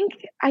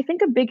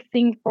think a big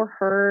thing for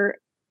her,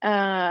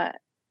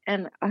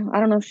 and I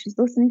don't know if she's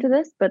listening to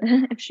this, but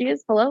if she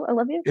is, hello, I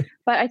love you.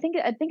 But I think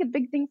a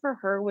big thing for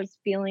her was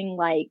feeling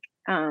like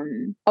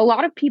a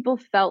lot of people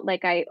felt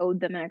like I owed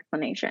them an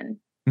explanation.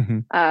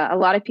 Mhm. A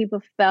lot of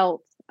people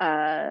felt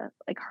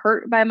like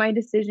hurt by my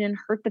decision,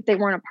 hurt that they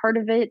weren't a part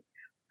of it,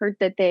 hurt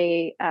that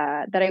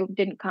that I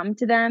didn't come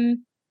to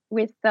them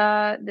with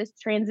this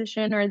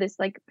transition or this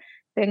like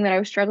thing that I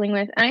was struggling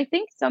with. And I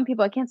think some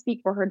people, I can't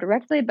speak for her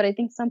directly, but I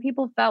think some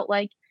people felt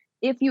like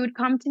if you would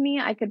come to me,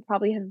 I could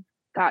probably have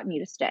gotten you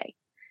to stay.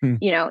 Hmm.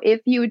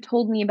 If you had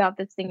told me about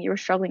this thing you were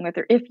struggling with,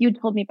 or if you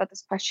told me about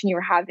this question you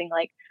were having,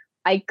 like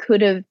I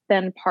could have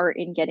been part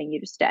in getting you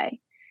to stay.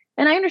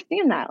 And I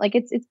understand that. Like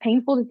it's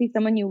painful to see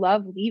someone you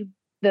love leave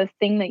the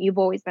thing that you've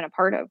always been a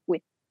part of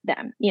with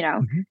them,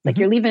 Mhm. like Mhm.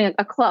 you're leaving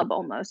a club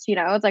almost,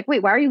 it's like,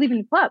 wait, why are you leaving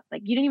the club?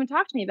 Like you didn't even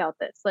talk to me about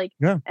this. Like,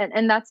 Yeah.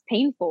 and that's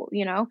painful.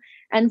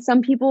 And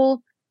some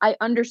people, I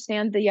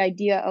understand the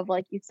idea of,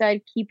 like you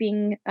said,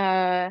 keeping,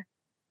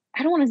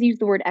 I don't want to use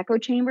the word echo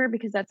chamber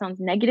because that sounds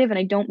negative and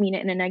I don't mean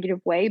it in a negative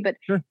way, but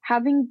Sure.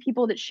 having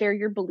people that share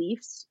your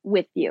beliefs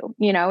with you,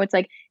 it's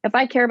like if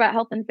I care about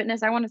health and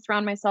fitness, I want to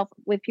surround myself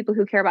with people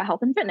who care about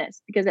health and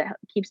fitness because it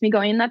keeps me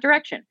going in that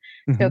direction.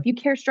 So Mhm. if you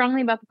care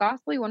strongly about the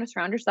gospel, you want to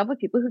surround yourself with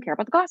people who care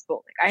about the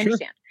gospel. Like I Sure.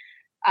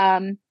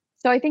 understand.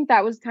 So I think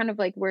that was kind of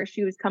like where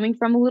she was coming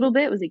from a little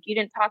bit. It was like, you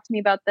didn't talk to me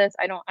about this.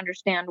 I don't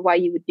understand why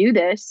you would do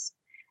this.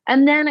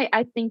 And then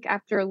I think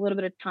after a little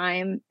bit of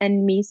time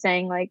and me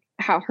saying like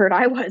how hurt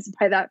I was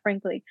by that,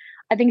 frankly,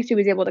 I think she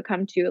was able to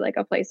come to like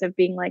a place of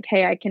being like,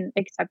 hey, I can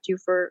accept you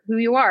for who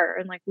you are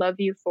and like love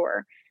you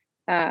for,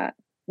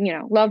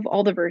 love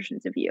all the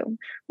versions of you,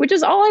 which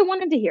is all I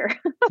wanted to hear.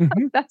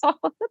 Mhm. That's all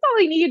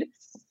I need.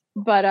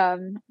 But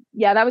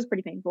yeah, that was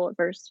pretty painful at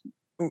first.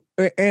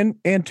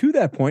 And to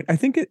that point, I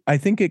think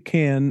it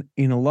can,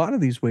 in a lot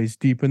of these ways,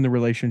 deepen the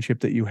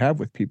relationship that you have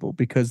with people,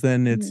 because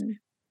then it's, Mhm.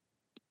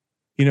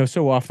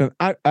 so often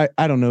I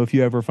don't know if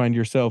you ever find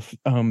yourself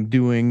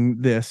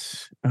doing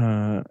this,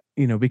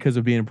 because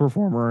of being a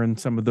performer and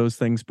some of those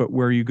things, but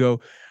where you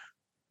go,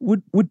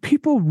 would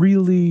people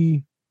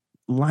really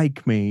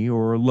like me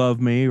or love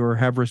me or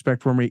have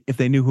respect for me if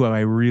they knew who I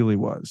really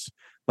was?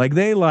 Like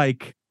they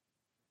like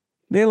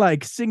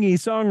singy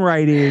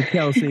songwriting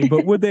Kelsey,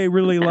 but would they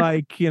really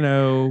like,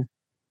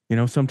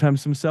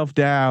 sometimes some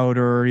self-doubt,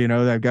 or,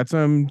 I've got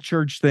some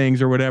church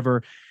things or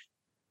whatever.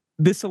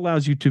 This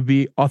allows you to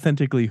be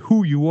authentically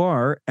who you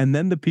are. And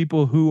then the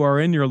people who are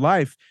in your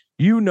life,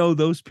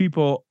 those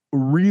people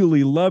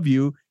really love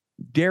you.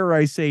 Dare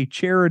I say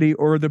charity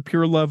or the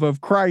pure love of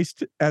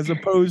Christ, as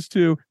opposed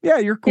to, yeah,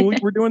 you're cool.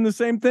 We're doing the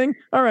same thing.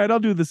 All right, I'll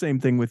do the same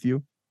thing with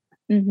you.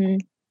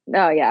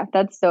 Oh yeah,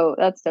 that's so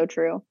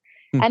true.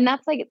 And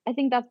that's like, I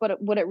think that's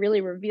what it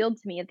really revealed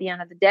to me at the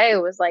end of the day.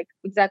 It was like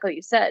exactly what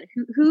you said.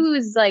 Who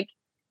is like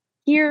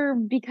here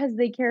because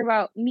they care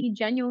about me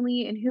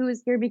genuinely, and who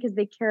is here because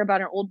they care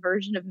about an old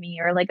version of me,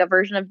 or like a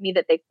version of me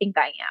that they think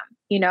I am,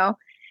 you know?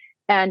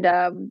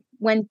 And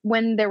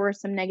when there were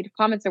some negative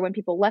comments, or when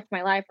people left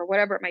my life or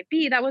whatever it might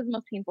be, that was the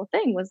most painful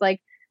thing, was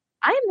like,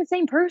 I am the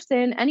same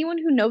person. Anyone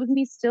who knows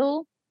me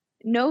still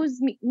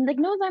knows me, like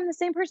knows I'm the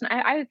same person.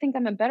 I think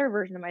I'm a better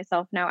version of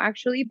myself now,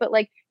 actually. But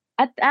like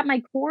at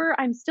my core,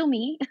 I'm still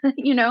me,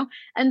 you know?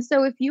 And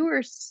so if you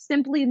are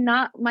simply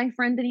not my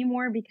friend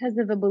anymore because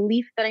of a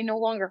belief that I no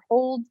longer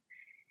hold,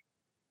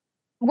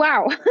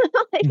 wow,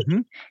 like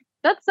Mhm.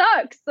 that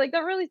sucks. Like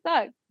that really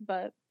sucks.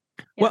 But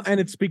Well, yeah, and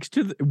it speaks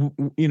to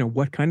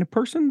what kind of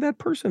person that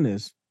person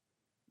is,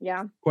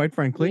 yeah, quite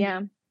frankly.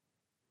 yeah,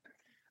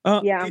 Uh,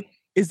 yeah.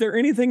 is there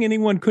anything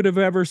anyone could have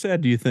ever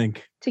said, do you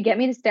think? To get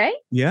me to stay?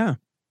 Yeah.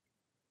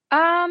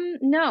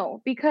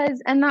 No,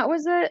 because and that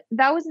was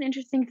an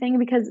interesting thing,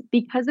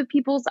 because of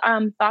people's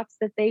thoughts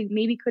that they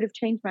maybe could have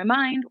changed my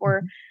mind,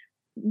 or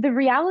Mhm. the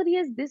reality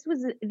is this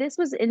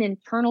was an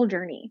internal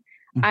journey.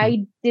 Mhm.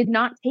 I did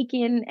not take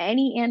in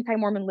any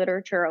anti-Mormon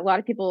literature. A lot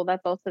of people,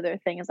 that's also their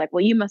thing, is like,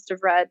 well, you must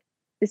have read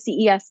the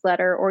CES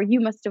letter, or you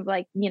must have,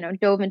 like,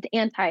 dove into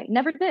anti.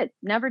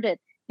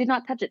 Did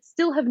not touch it.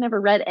 Still have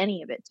never read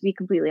any of it, to be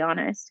completely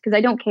honest, because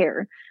I don't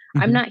care.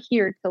 I'm Mhm. not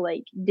here to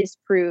like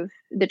disprove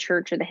the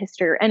church or the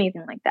history or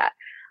anything like that.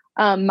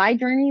 My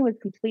journey was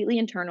completely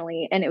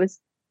internally, and it was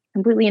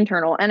completely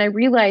internal. And I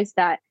realized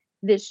that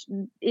this,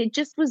 it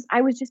just was,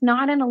 I was just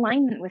not in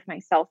alignment with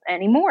myself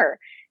anymore.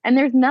 And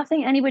there's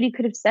nothing anybody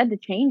could have said to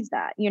change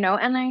that,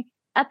 And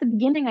at the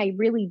beginning, I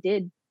really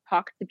did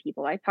talk to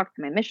people. I talked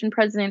to my mission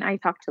president. I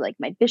talked to like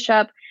my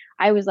bishop.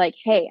 I was like,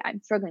 hey, I'm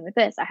struggling with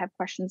this. I have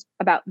questions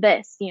about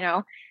this.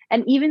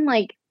 And even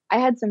like, I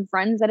had some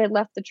friends that had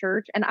left the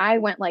church, and I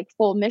went like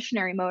full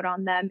missionary mode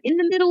on them in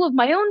the middle of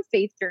my own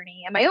faith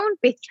journey and my own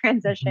faith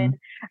transition. Mhm.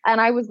 And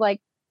I was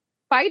like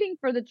fighting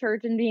for the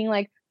church and being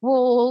like,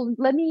 well,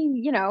 let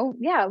me,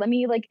 let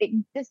me like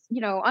just,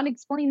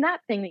 unexplain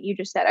that thing that you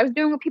just said. I was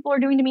doing what people are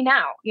doing to me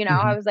now. I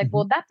Mhm. was like, Mhm.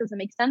 well, that doesn't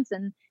make sense.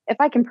 And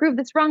if I can prove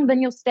this wrong,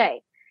 then you'll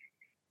stay.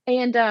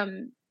 And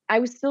I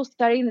was still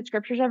studying the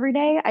scriptures every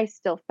day. I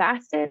still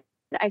fasted.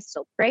 I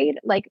still prayed.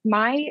 Like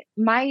my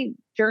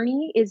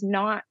journey is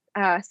not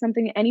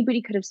something that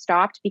anybody could have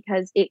stopped,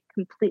 because it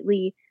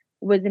completely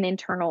was an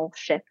internal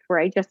shift where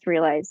I just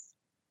realized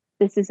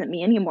this isn't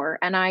me anymore.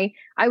 And I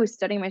was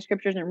studying my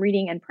scriptures and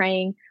reading and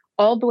praying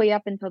all the way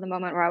up until the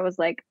moment where I was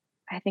like,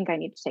 I think I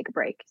need to take a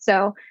break.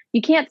 So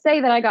you can't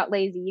say that I got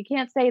lazy. You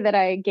can't say that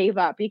I gave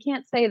up. You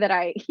can't say that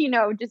I,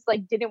 just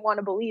like didn't want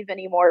to believe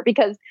anymore,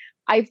 because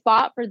I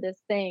fought for this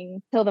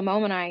thing till the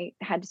moment I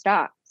had to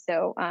stop.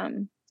 So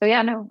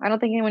yeah, no, I don't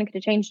think anyone could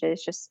have changed it.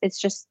 It's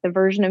just the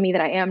version of me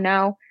that I am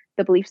now,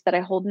 the beliefs that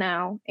I hold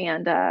now,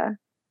 and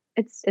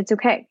it's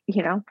okay.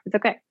 It's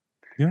okay.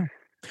 Yeah.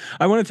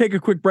 I want to take a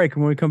quick break,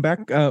 and when we come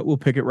back, we'll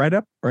pick it right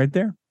up right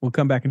there. We'll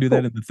come back and do that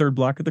Cool. in the third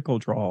block of the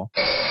Cultural Hall.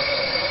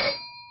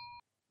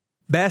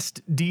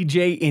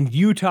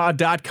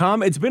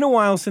 BestDJinUtah.com. It's been a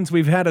while since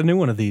we've had a new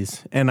one of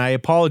these, and I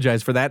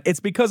apologize for that.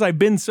 It's because I've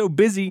been so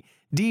busy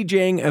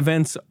DJing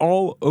events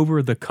all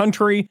over the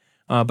country,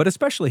 but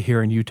especially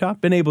here in Utah.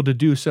 Been able to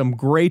do some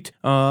great,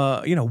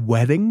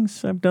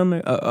 weddings. I've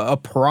done a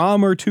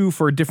prom or two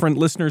for different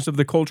listeners of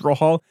the Cultural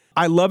Hall.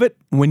 I love it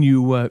when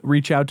you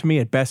reach out to me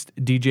at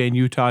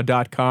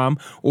bestdjinutah.com,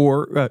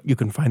 or you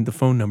can find the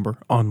phone number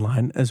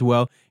online as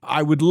well.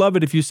 I would love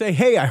it if you say,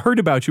 hey, I heard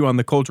about you on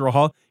the Cultural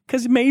Hall,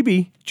 because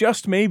maybe,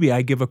 just maybe,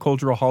 I give a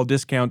Cultural Hall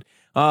discount.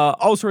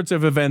 All sorts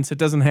of events. It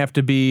doesn't have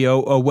to be a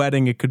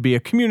wedding. It could be a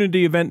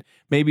community event.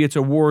 Maybe it's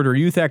a ward or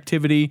youth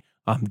activity.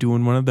 I'm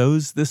doing one of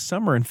those this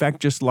summer. In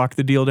fact, just locked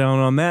the deal down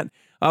on that.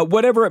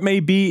 Whatever it may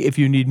be, if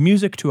you need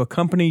music to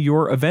accompany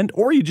your event,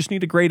 or you just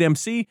need a great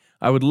MC,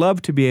 I would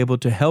love to be able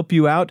to help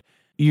you out.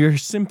 You're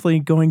simply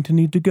going to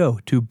need to go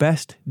to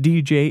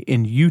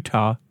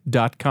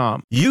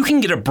bestdjinutah.com. You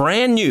can get a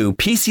brand new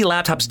PC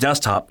Laptops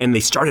desktop, and they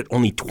start at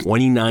only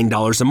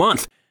 $29 a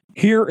month.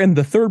 Here in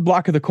the third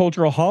block of the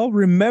Cultural Hall,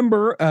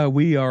 remember,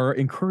 we are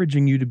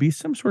encouraging you to be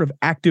some sort of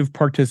active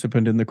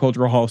participant in the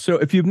Cultural Hall. So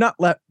if you've not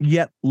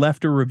yet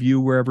left a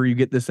review wherever you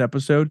get this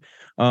episode,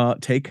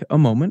 take a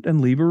moment and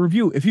leave a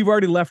review. If you've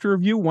already left a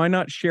review, why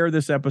not share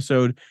this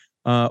episode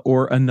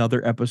or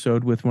another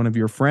episode with one of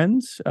your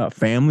friends,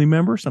 family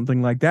member,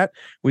 something like that.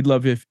 We'd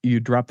love if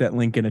you drop that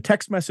link in a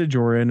text message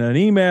or in an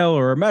email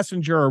or a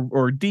messenger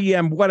or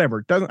DM,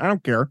 whatever. I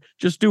don't care.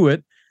 Just do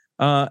it.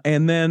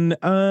 And then,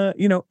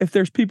 if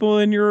there's people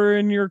in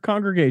your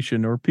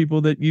congregation or people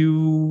that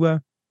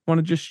you want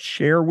to just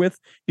share with,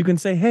 you can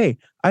say, hey,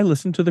 I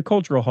listened to the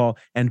Cultural Hall,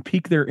 and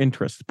pique their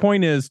interest. The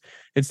point is,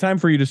 it's time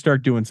for you to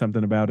start doing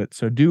something about it.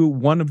 So do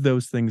one of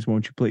those things,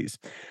 won't you please?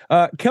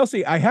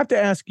 Kelsey, I have to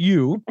ask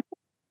you.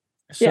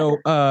 So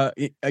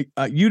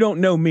you don't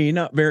know me,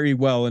 not very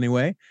well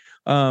anyway.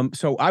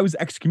 So I was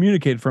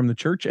excommunicated from the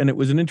church, and it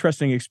was an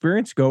interesting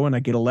experience. Go and I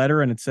get a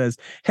letter and it says,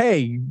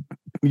 hey,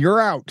 you're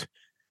out.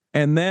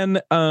 And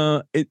then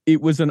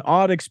it was an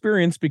odd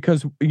experience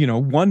because,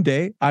 one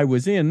day I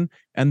was in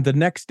and the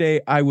next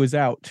day I was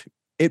out.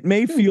 It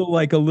may feel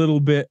like a little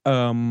bit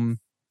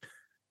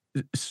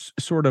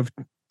sort of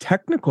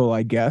technical,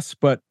 I guess,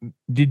 but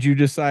did you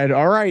decide,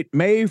 all right,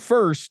 May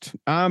 1st,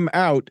 I'm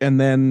out, and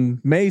then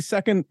May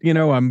 2nd,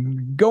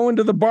 I'm going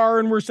to the bar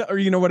and or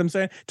you know what I'm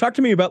saying? Talk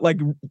to me about like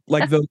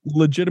the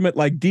legitimate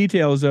like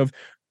details of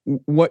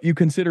what you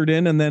considered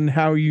in and then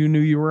how you knew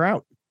you were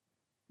out.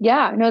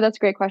 Yeah, no, that's a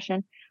great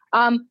question.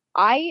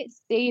 I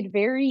stayed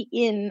very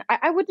in.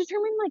 I would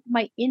determine like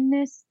my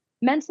inness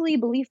mentally,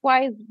 belief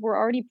wise, were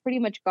already pretty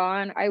much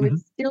gone. I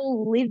was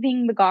still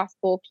living the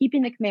gospel,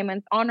 keeping the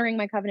commandments, honoring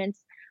my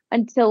covenants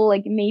until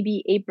like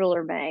maybe April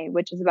or May,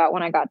 which is about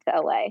when I got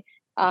to LA.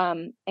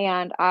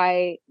 And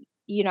I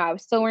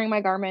was still wearing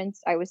my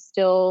garments. I was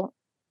still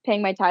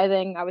paying my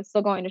tithing. I was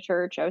still going to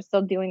church. I was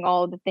still doing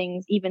all of the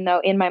things, even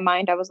though in my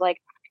mind I was like,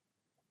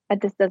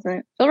 this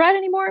doesn't feel right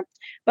anymore.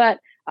 But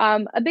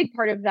a big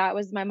part of that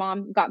was my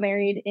mom got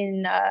married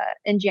in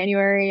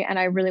January, and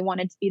I really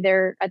wanted to be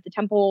there at the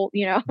temple,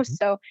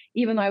 So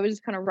even though I was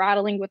kind of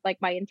rattling with like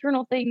my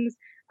internal things,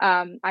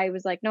 I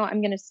was like, no,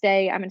 I'm gonna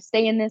stay. I'm gonna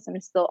stay in this. I'm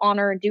gonna still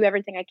honor and do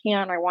everything I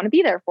can. I want to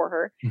be there for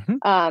her.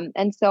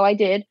 And so I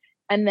did.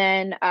 And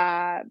then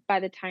by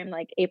the time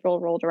like April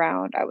rolled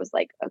around, I was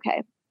like,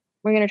 okay,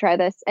 we're gonna try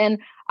this.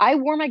 And I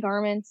wore my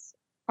garments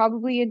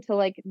probably until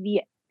like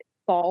the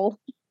fall.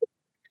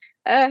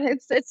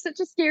 It's such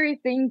a scary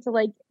thing to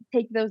like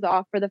take those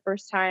off for the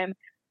first time,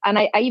 and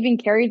I even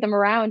carried them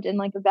around in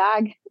like a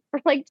bag for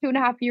like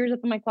 2.5 years up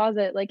in my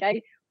closet. Like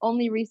I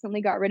only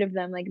recently got rid of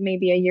them, like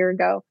maybe a year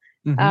ago.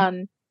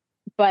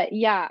 But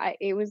yeah,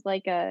 it was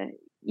like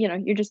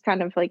you're just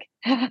kind of like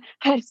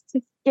it's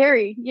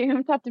scary.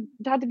 Taught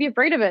to be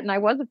afraid of it, and I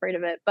was afraid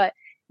of it. But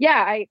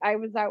yeah, I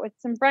was out with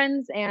some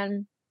friends,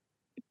 and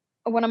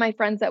one of my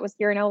friends that was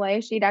here in LA,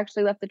 she'd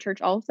actually left the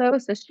church also,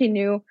 so she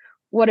knew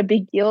what a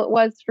big deal it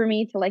was for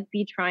me to like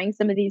be trying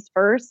some of these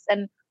first.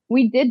 And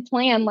we did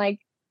plan like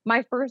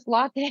my first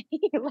latte.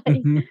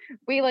 Like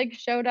we like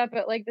showed up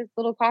at like this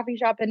little coffee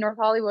shop in North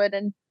Hollywood,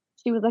 and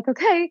she was like,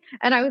 okay.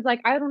 And I was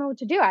like, I don't know what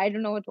to do. I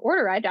don't know what to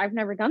order. I've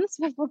never done this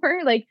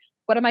before. Like,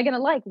 what am I going to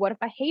like? What if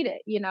I hate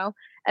it?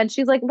 And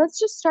she's like, let's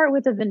just start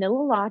with a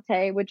vanilla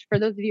latte, which for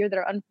those of you that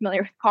are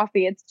unfamiliar with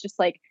coffee, it's just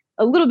like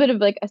a little bit of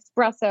like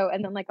espresso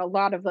and then like a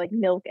lot of like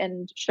milk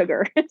and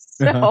sugar. So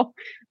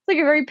it's like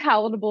a very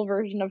palatable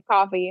version of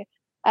coffee.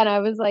 And I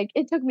was like,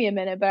 it took me a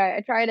minute, but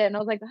I tried it and I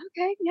was like,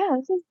 okay, yeah,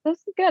 this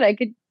is good. I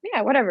could,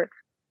 yeah, whatever.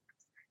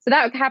 So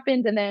that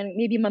happened. And then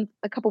maybe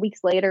a couple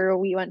weeks later,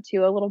 we went to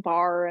a little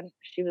bar, and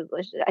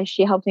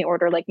she helped me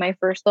order like my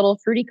first little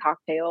fruity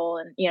cocktail.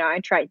 And, I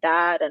tried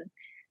that.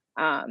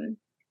 And,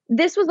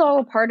 this was all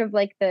a part of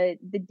like the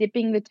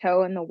dipping the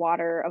toe in the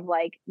water of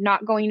like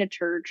not going to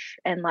church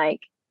and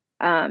like,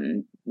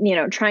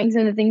 trying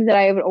some of the things that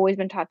I have always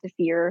been taught to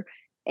fear,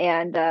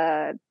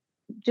 and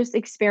just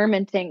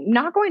experimenting.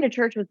 Not going to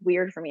church was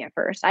weird for me at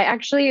first. I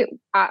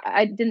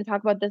didn't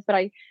talk about this, but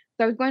I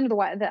was going to the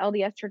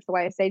LDS church, the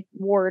YSA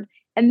ward,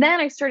 and then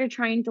I started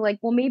trying to like,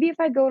 well, maybe if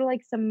I go to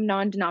like some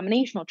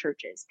non-denominational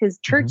churches, because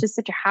church is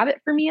such a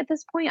habit for me at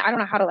this point, I don't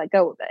know how to let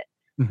go of it.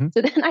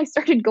 So then I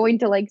started going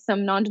to like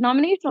some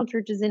non-denominational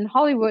churches in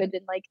Hollywood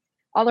and like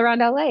all around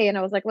LA. And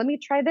I was like, let me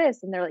try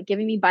this. And they're like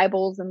giving me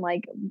Bibles and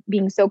like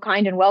being so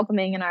kind and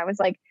welcoming. And I was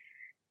like,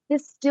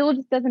 this still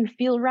just doesn't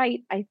feel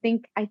right. I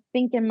think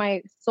in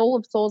my soul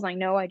of souls, I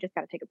know I just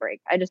got to take a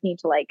break. I just need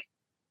to like,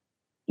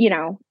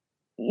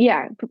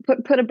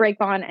 put a break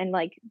on and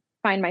like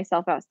find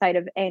myself outside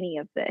of any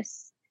of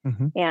this.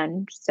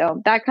 And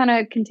so that kind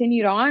of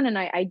continued on. And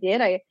I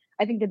did. I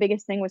think the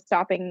biggest thing was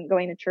stopping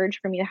going to church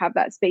for me to have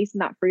that space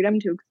and that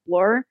freedom to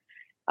explore.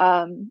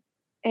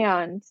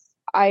 And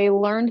I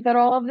learned that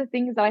all of the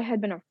things that I had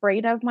been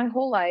afraid of my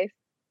whole life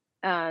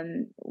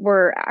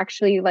were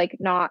actually like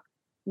not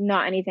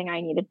anything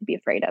I needed to be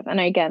afraid of. And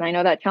again, I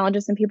know that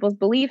challenges some people's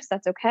beliefs.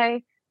 That's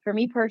okay. For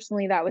me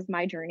personally, that was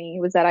my journey,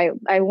 was that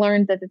I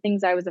learned that the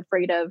things I was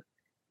afraid of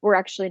were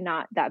actually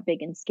not that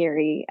big and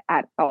scary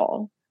at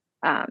all.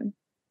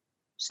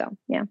 So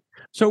yeah.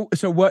 So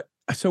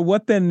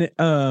what then?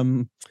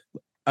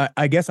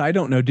 I guess I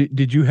don't know.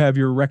 Did you have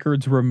your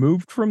records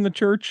removed from the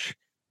church?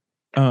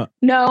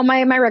 No,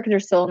 my records are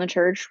still in the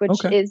church, which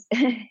Okay. is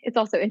it's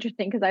also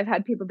interesting because I've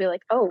had people be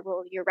like, "Oh,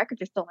 well, your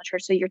records are still in the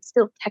church, so you're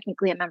still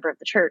technically a member of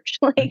the church."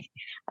 Like,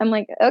 I'm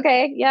like,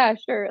 okay, yeah,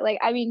 sure. Like,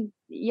 I mean,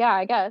 yeah,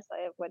 I guess.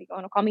 What do you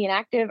want to call me,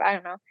 inactive? I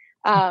don't know.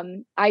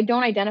 I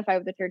don't identify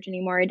with the church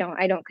anymore.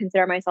 I don't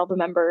consider myself a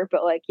member,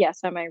 but like, yes,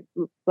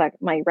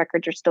 my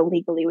records are still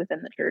legally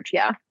within the church.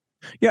 Yeah.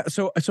 Yeah.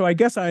 So I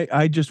guess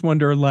I just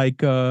wonder, like,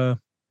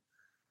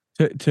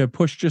 to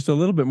push just a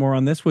little bit more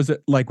on this, was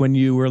it like when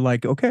you were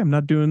like, okay, I'm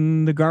not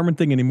doing the garment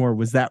thing anymore?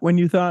 Was that when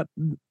you thought,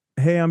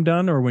 hey, I'm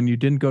done? Or when you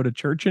didn't go to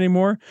church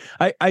anymore?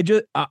 I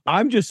guess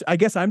I'm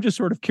just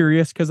sort of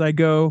curious, because I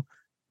go,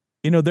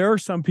 there are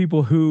some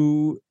people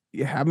who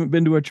you haven't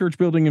been to a church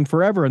building in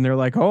forever, and they're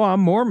like, "Oh, I'm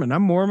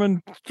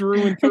Mormon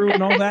through and through,"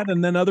 and all that.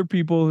 And then other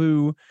people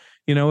who,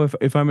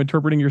 if I'm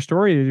interpreting your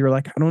story, you're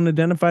like, "I don't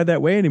identify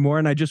that way anymore."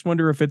 And I just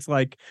wonder if it's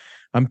like,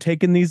 I'm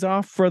taking these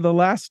off for the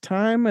last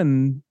time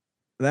and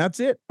that's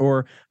it,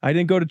 or I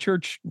didn't go to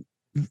church,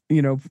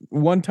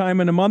 one time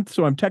in a month,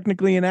 so I'm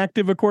technically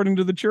inactive according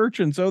to the church,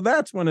 and so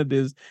that's when it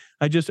is.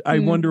 I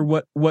wonder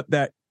what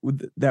that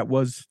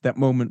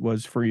moment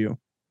was for you.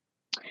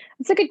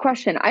 It's a good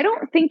question. I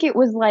don't think it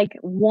was like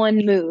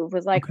one move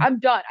was like, Okay. I'm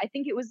done. I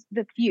think it was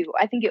the few.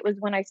 I think it was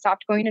when I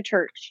stopped going to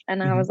church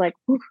and I was like,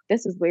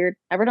 this is weird.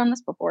 Never done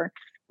this before.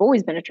 I've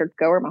always been a church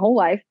goer my whole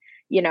life.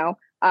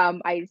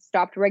 I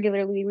stopped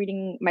regularly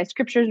reading my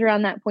scriptures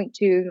around that point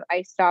too.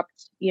 I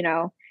stopped,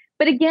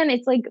 but again,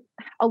 it's like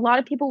a lot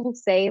of people will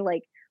say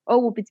like, oh,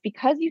 well, it's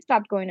because you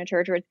stopped going to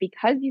church, or it's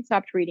because you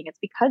stopped reading. It's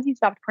because you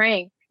stopped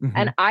praying.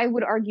 And I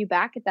would argue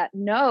back at that.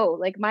 No,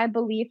 like my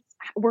beliefs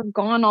were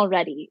gone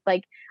already.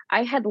 Like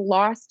I had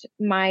lost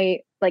my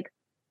like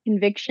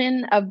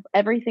conviction of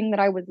everything that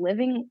I was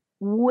living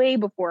way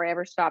before I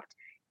ever stopped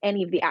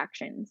any of the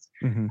actions.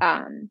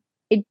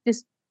 It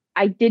just,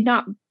 I did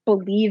not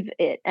believe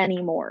it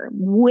anymore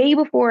way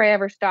before I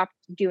ever stopped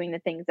doing the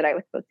things that I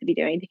was supposed to be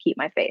doing to keep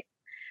my faith.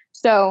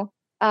 So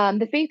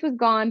the faith was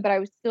gone, but I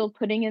was still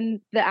putting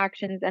in the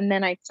actions. And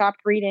then I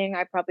stopped reading.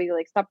 I probably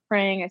like stopped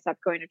praying. I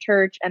stopped going to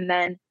church. And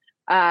then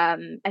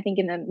I think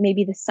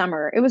maybe the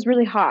summer, it was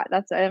really hot.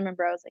 I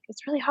remember I was like,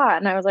 it's really hot.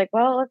 And I was like,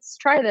 well, let's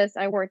try this.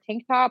 I wore a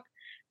tank top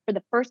for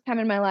the first time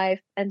in my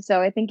life. And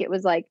so I think it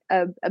was like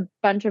a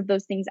bunch of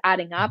those things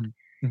adding up.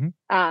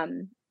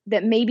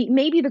 That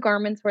maybe the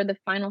garments were the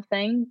final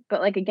thing,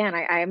 but like again,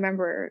 I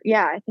remember,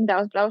 I think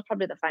that was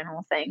probably the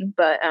final thing.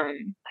 But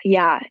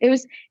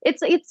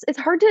it's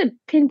hard to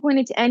pinpoint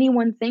it to any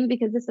one thing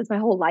because this is my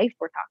whole life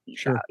we're talking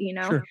about.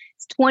 Sure.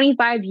 It's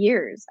 25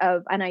 years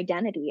of an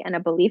identity and a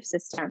belief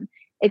system.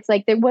 It's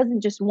like there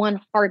wasn't just one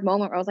hard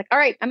moment where I was like, all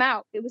right, I'm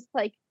out. It was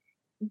like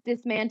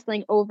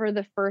dismantling over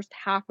the first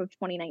half of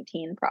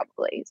 2019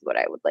 probably is what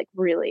I would like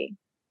really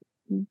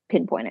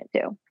pinpoint it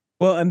to.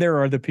 Well, and there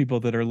are the people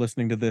that are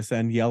listening to this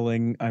and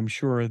yelling, I'm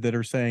sure, that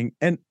are saying,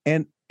 and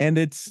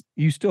it's,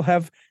 you still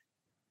have,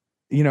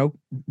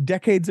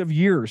 decades of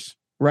years,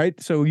 right?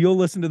 So you'll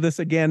listen to this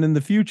again in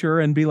the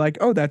future and be like,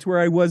 oh, that's where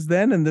I was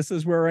then, and this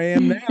is where I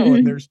am now.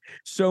 And there's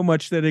so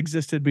much that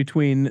existed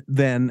between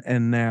then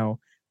and now.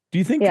 Do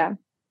you think,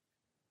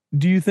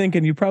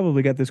 and you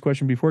probably got this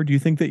question before, do you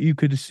think that you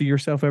could see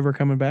yourself ever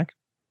coming back?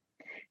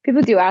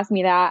 People do ask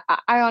me that.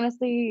 I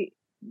honestly,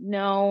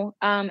 no.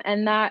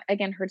 And that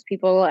again hurts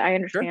people. I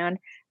understand.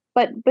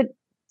 Sure. But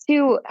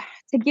to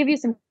give you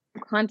some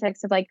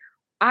context of like,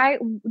 I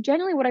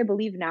generally what I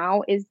believe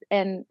now is,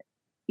 and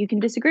you can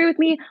disagree with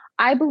me,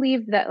 I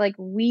believe that like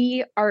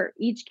we are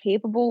each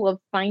capable of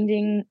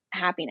finding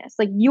happiness.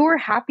 Like your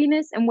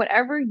happiness and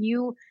whatever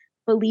you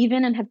believe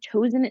in and have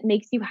chosen it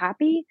makes you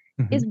happy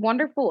is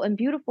wonderful and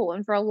beautiful.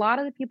 And for a lot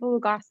of the people, the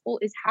gospel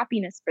is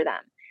happiness for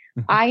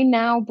them. I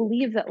now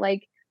believe that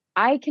like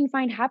I can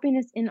find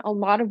happiness in a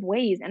lot of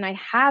ways, and I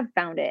have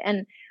found it.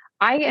 And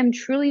I am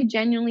truly,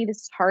 genuinely, this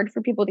is hard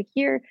for people to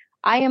hear.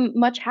 I am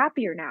much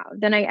happier now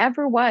than I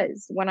ever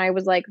was when I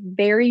was like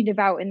very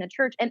devout in the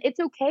church. And it's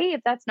okay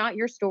if that's not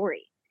your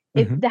story.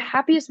 If the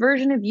happiest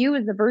version of you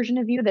is the version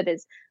of you that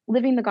is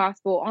living the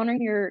gospel,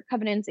 honoring your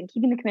covenants and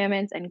keeping the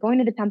commandments and going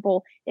to the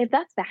temple, if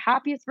that's the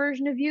happiest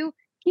version of you,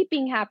 keep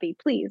being happy,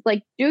 please.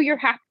 Like do your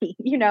happy,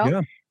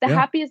 the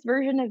happiest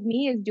version of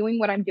me is doing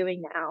what I'm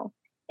doing now.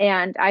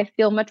 And I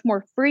feel much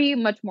more free,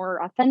 much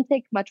more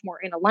authentic, much more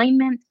in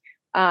alignment.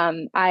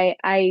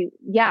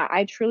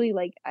 I truly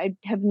like, I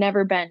have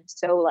never been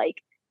so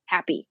like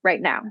happy right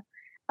now.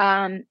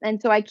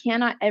 And so I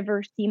cannot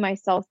ever see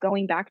myself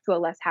going back to a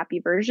less happy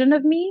version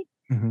of me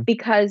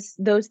because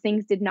those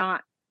things did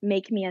not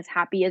make me as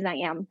happy as I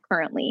am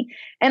currently.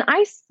 And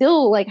I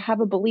still like have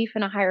a belief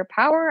in a higher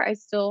power.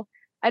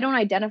 I don't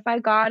identify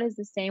God as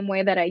the same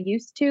way that I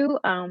used to.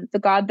 The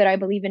God that I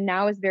believe in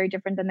now is very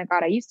different than the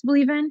God I used to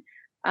believe in.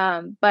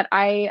 But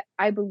I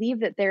believe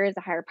that there is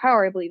a higher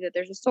power. I believe that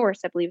there's a source.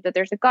 I believe that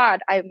there's a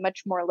God. I'm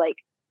much more like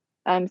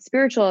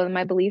spiritual in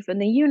my belief in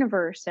the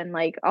universe and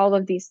like all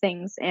of these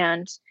things.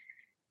 And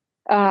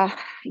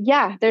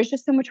there's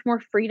just so much more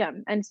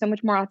freedom and so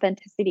much more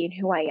authenticity in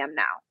who I am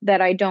now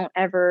that I don't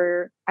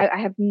ever, I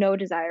have no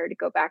desire to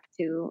go back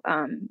to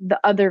the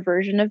other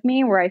version of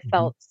me where I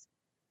felt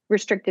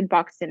restricted,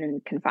 boxed in,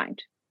 and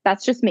confined.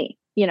 That's just me,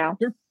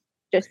 Sure.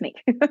 Just me.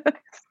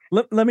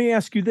 Let me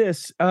ask you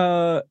this.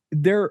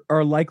 There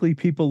are likely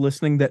people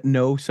listening that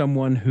know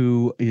someone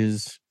who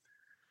is,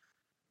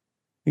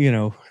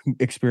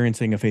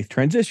 experiencing a faith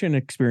transition,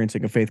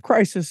 experiencing a faith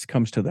crisis,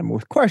 comes to them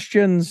with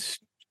questions,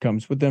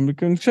 comes with them with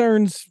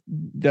concerns,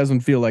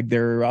 doesn't feel like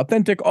they're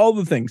authentic, all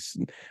the things,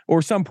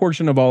 or some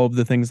portion of all of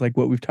the things like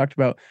what we've talked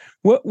about.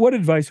 What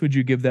advice would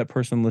you give that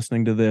person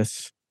listening to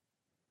this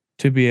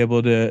to be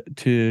able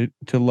to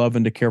love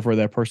and to care for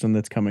that person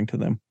that's coming to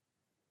them?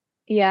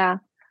 Yeah.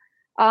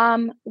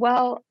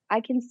 Well, I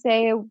can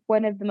say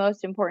one of the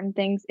most important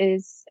things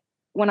is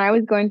when I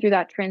was going through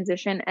that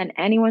transition, and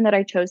anyone that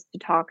I chose to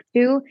talk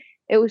to,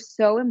 it was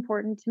so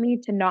important to me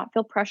to not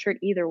feel pressured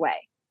either way.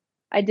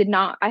 I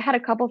had a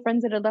couple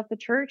friends that had left the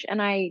church,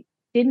 and I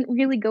didn't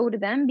really go to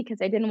them because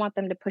I didn't want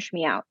them to push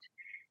me out.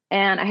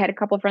 And I had a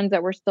couple friends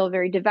that were still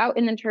very devout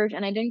in the church,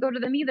 and I didn't go to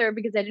them either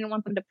because I didn't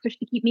want them to push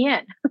to keep me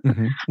in.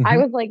 I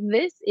was like,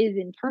 this is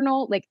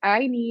internal. Like,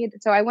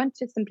 so I went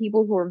to some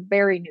people who were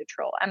very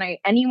neutral. And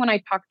anyone I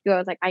talked to, I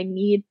was like, I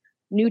need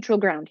neutral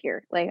ground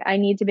here. Like, I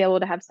need to be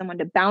able to have someone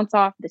to bounce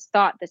off this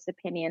thought, this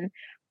opinion,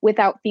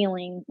 without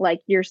feeling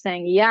like you're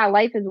saying, yeah,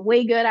 life is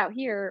way good out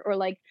here. Or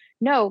like,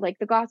 no, like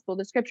the gospel,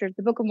 the scriptures,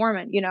 the Book of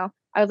Mormon,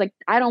 I was like,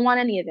 I don't want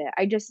any of it.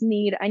 I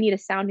need a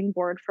sounding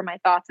board for my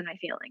thoughts and my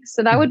feelings.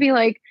 So that would be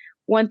like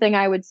one thing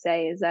I would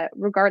say, is that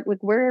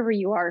like wherever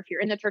you are, if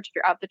you're in the church, if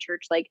you're out the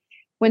church, like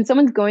when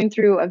someone's going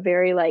through a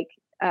very like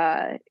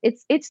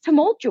it's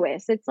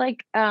tumultuous. It's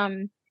like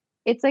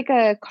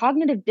a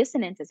cognitive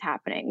dissonance is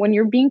happening when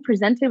you're being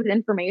presented with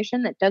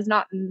information that does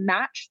not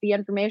match the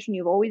information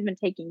you've always been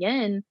taking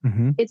in.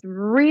 It's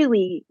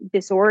really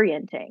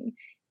disorienting.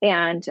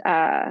 And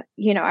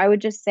I would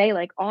just say,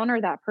 like,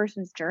 honor that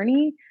person's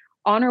journey,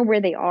 honor where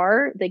they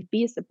are, like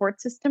be a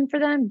support system for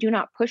them. Do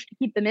not push to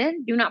keep them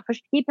in, do not push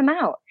to keep them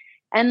out.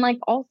 And like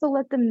also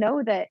let them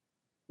know that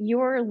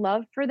your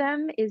love for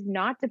them is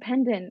not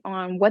dependent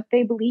on what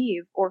they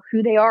believe or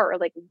who they are or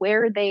like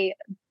where they,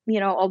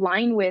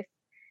 align with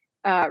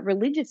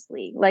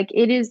religiously. Like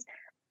it is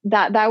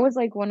that was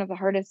like one of the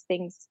hardest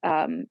things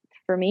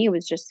for me,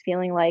 was just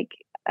feeling like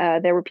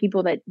there were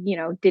people that,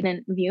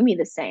 didn't view me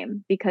the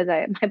same because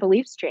my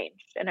beliefs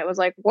changed. And it was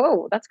like,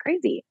 whoa, that's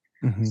crazy.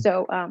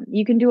 So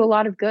you can do a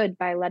lot of good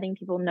by letting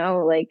people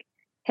know, like,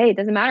 hey, it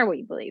doesn't matter what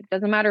you believe.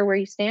 Doesn't matter where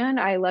you stand.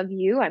 I love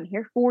you. I'm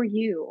here for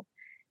you.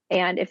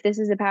 And if this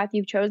is a path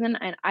you've chosen,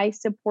 and I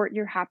support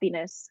your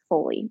happiness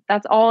fully.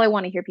 That's all I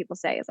want to hear people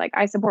say, is like,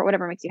 I support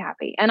whatever makes you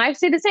happy. And I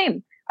say the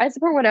same. I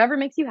support whatever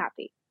makes you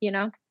happy,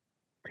 Do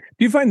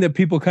you find that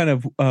people kind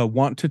of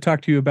want to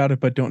talk to you about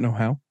it, but don't know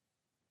how?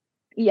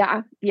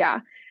 Yeah.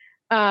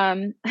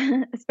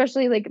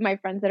 Especially like my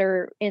friends that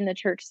are in the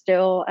church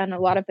still, and a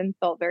lot of them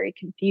felt very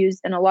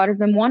confused, and a lot of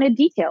them wanted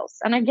details.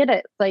 And I get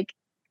it. Like,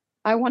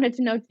 I wanted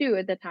to know too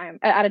at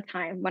a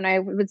time when I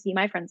would see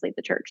my friends leave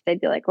the church.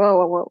 They'd be like,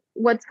 whoa,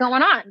 what's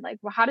going on? Like,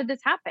 well, how did this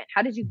happen?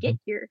 How did you get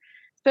here?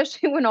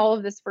 Especially when all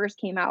of this first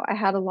came out, I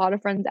had a lot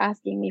of friends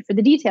asking me for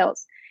the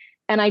details.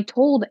 And I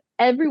told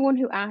everyone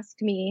who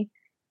asked me,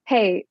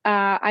 hey,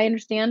 I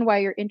understand why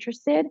you're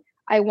interested.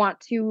 I want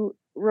to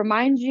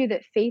remind you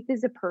that faith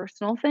is a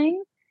personal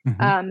thing.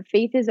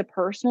 Faith is a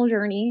personal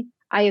journey.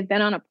 I have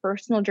been on a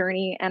personal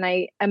journey, and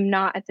I am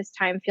not at this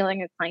time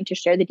feeling inclined to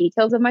share the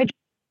details of my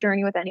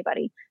journey with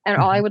anybody. And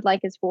all I would like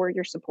is for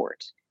your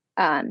support.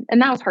 And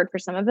that was hard for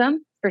some of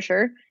them, for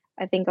sure.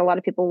 I think a lot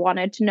of people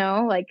wanted to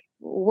know, like,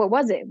 what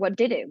was it? What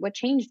did it? What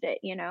changed it?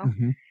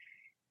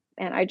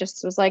 And I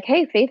just was like,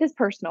 hey, faith is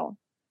personal.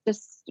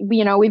 Just,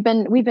 we've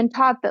been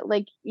taught that,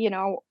 like,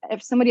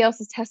 if somebody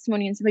else's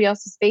testimony and somebody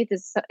else's faith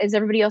is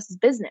everybody else's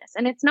business.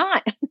 And it's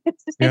not.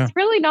 It's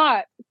really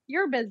not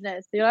your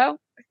business,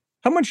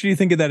 How much do you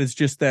think of that as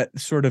just that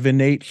sort of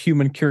innate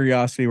human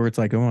curiosity where it's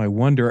like, oh, I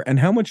wonder? And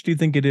how much do you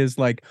think it is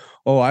like,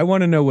 oh, I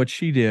want to know what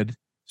she did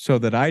so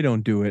that I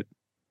don't do it,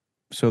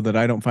 so that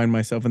I don't find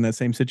myself in that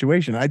same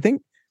situation? I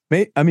think,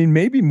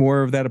 maybe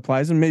more of that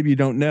applies, and maybe you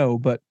don't know,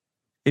 but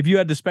if you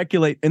had to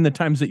speculate in the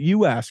times that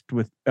you asked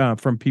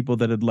from people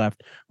that had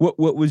left, what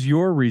was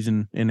your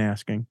reason in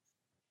asking?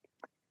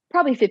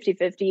 Probably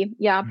 50-50.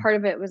 Yeah. Part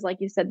of it was, like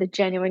you said, the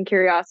genuine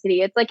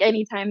curiosity. It's like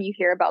anytime you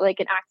hear about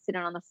like an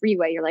accident on the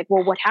freeway, you're like,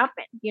 well, what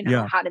happened?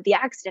 How did the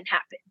accident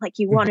happen? Like,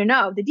 you want to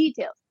know the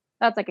details.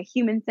 That's like a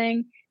human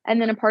thing.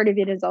 And then a part of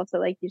it is also,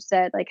 like you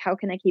said, like, how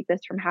can I keep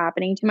this from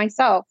happening to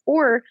myself?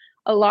 Or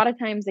a lot of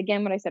times,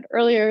 again, what I said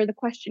earlier, the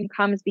question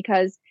comes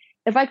because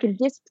if I can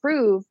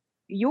disprove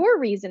your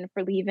reason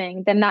for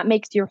leaving, then that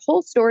makes your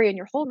whole story and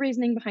your whole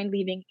reasoning behind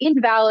leaving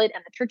invalid,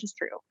 and the church is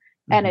true.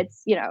 And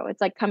it's, it's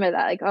like coming to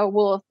that, like, oh,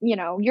 well,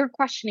 you're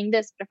questioning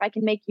this, but if I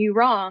can make you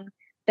wrong,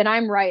 then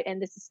I'm right.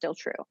 And this is still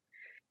true.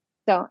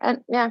 So, and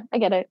yeah, I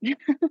get it.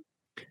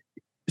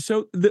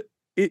 So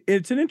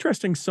it's an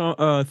interesting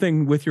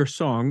thing with your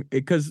song,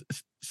 because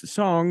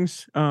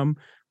songs,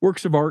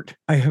 works of art,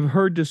 I have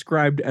heard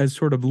described as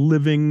sort of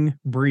living,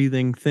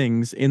 breathing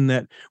things, in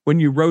that when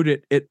you wrote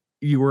it,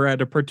 you were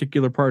at a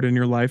particular part in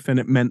your life and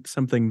it meant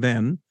something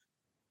then.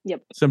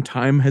 Yep. Some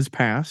time has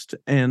passed,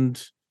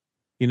 and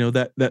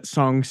that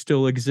song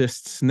still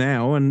exists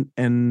now,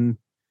 and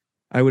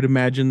I would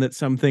imagine that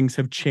some things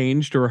have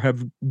changed or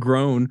have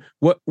grown.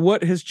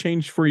 What has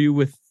changed for you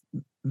with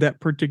that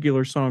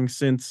particular song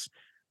since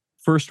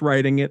first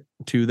writing it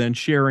to then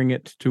sharing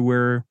it to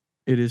where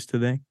it is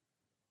today?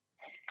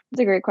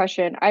 It's a great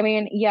question. I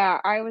mean, yeah,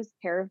 I was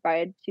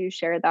terrified to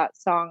share that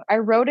song. I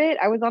wrote it.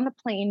 I was on the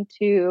plane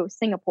to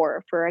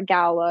Singapore for a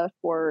gala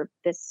for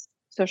this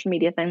social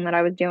media thing that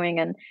I was doing,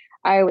 and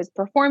I was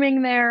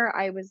performing there.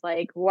 I was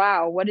like,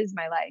 wow, what is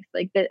my life?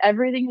 Like that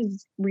everything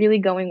is really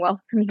going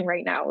well for me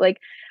right now. Like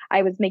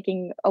I was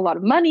making a lot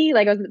of money.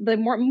 Like I was the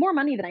more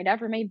money than I'd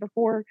ever made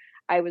before.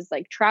 I was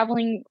like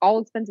traveling, all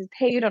expenses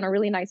paid, on a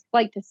really nice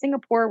flight to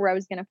Singapore where I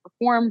was going to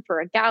perform for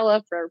a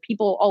gala for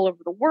people all over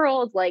the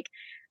world. Like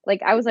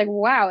I was like,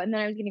 wow. And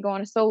then I was going to go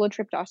on a solo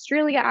trip to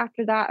Australia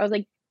after that. I was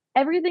like,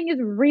 everything is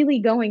really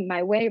going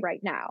my way right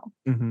now.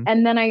 Mm-hmm.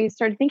 And then I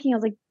started thinking, I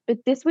was like, but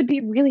this would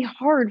be really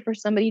hard for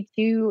somebody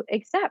to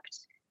accept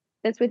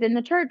that's within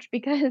the church,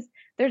 because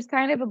there's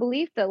kind of a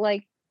belief that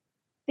like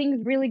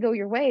things really go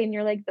your way and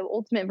you're like the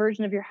ultimate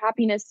version of your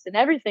happiness and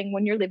everything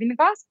when you're living the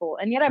gospel.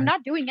 And yet I'm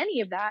not doing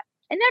any of that.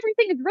 And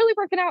everything is really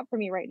working out for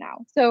me right now.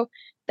 So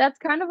that's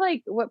kind of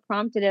like what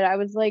prompted it. I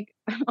was like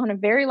on a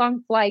very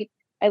long flight.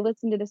 I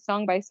listened to this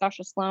song by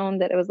Sasha Sloan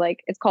that it was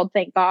like, it's called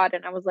Thank God.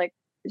 And I was like,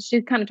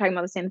 she's kind of talking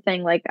about the same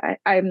thing. Like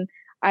I'm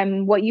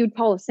what you'd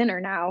call a sinner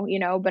now, you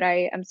know, but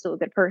I'm still a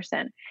good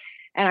person.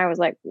 And I was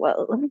like,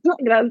 well,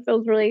 that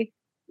feels really,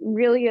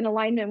 really in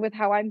alignment with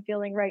how I'm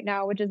feeling right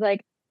now, which is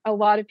like a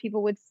lot of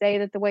people would say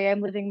that the way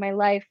I'm living my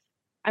life,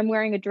 I'm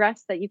wearing a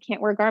dress that you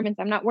can't wear garments.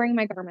 I'm not wearing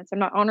my garments. I'm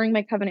not honoring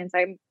my covenants.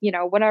 I'm, you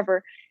know,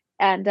 whatever.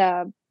 And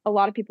a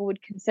lot of people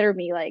would consider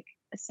me like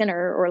a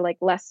sinner or like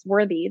less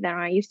worthy than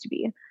I used to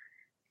be.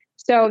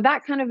 So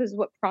that kind of is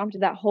what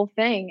prompted that whole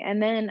thing.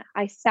 And then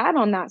I sat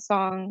on that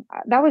song.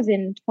 That was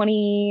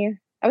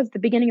that was the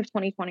beginning of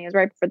 2020. It was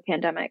right before the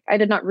pandemic. I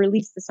did not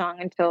release the song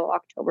until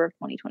October of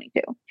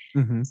 2022.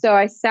 Mm-hmm. So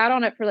I sat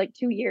on it for like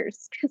 2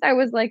 years because I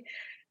was like,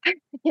 I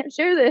can't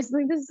share this.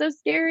 Like, this is so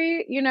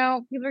scary. You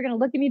know, people are going to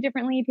look at me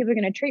differently. People are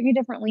going to treat me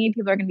differently.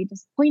 People are going to be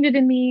disappointed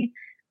in me.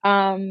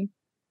 And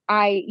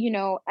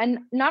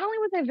not only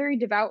was I very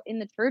devout in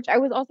the church, I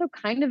was also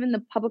kind of in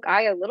the public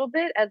eye a little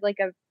bit as like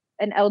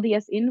an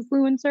LDS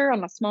influencer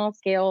on a small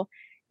scale.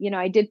 You know,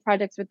 I did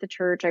projects with the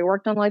church. I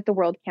worked on like the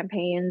world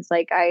campaigns.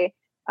 Like I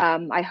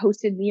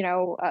hosted,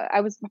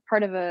 I was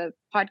part of a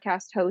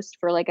podcast host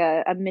for like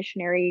a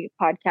missionary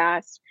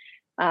podcast.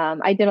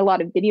 I did a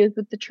lot of videos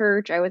with the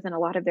church. I was in a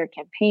lot of their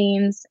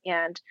campaigns,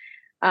 and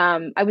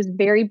I was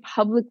very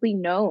publicly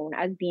known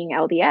as being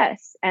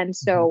LDS. And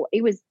so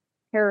it was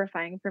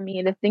terrifying for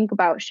me to think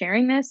about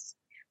sharing this.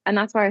 And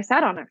that's why I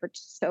sat on it for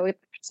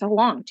so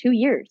long, 2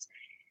 years.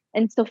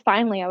 And so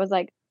finally I was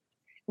like,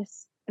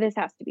 this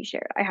has to be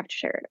shared. I have to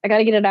share it. I got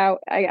to get it out.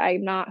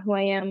 I'm not who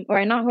I am, or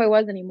I'm not who I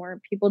was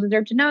anymore. People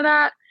deserve to know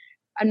that.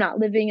 I'm not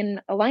living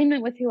in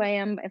alignment with who I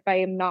am if I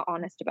am not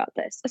honest about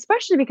this,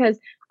 especially because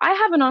I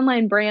have an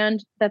online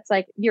brand that's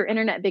like your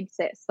internet big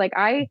sis. Like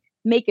I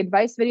make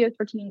advice videos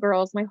for teen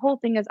girls. My whole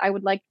thing is I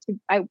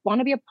want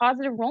to be a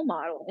positive role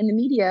model in the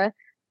media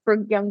for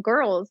young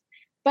girls,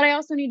 but I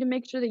also need to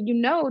make sure that you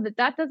know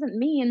that doesn't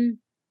mean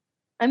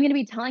I'm going to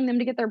be telling them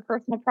to get their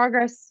personal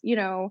progress,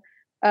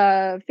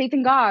 faith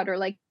in God, or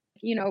like,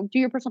 do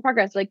your personal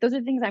progress. Like those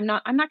are things I'm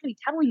not going to be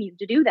telling you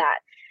to do that.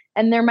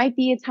 And there might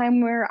be a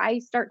time where I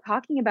start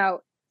talking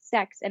about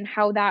sex and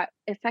how that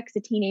affects a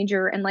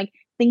teenager and like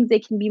things they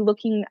can be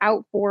looking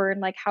out for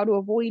and like how to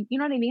avoid, you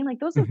know what I mean? Like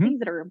those are things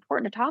that are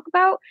important to talk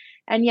about.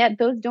 And yet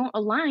those don't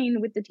align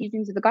with the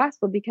teachings of the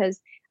gospel, because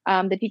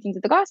the teachings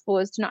of the gospel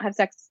is to not have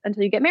sex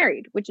until you get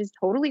married, which is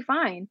totally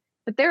fine.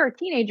 But there are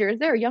teenagers,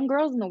 there are young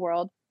girls in the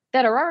world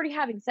that are already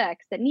having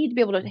sex that need to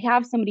be able to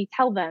have somebody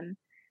tell them,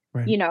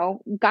 right,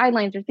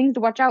 guidelines or things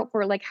to watch out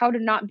for, like how to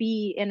not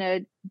be in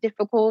a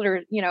difficult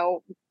or,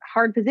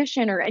 hard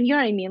position, and you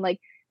know what I mean? Like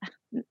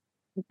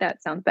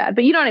that sounds bad,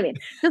 but you know what I mean?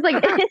 Just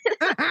like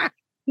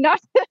not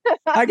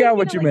I got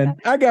what you meant.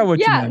 I got what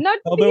you meant. Not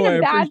to be in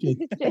a bad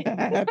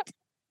position.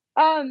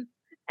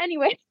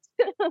 Anyway.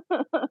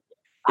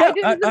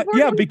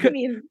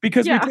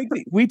 Because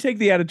we take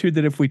the attitude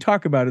that if we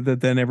talk about it, that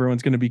then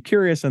everyone's going to be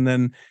curious, and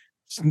then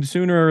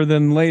sooner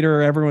than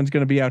later everyone's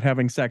going to be out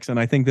having sex. And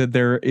I think that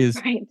there is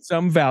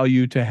some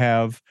value to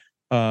have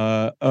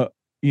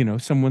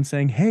someone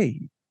saying,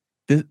 hey,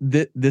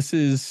 this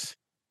is,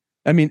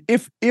 I mean,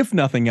 if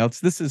nothing else,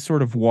 this is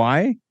sort of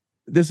why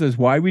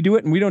we do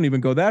it. And we don't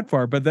even go that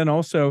far, but then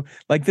also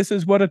like, this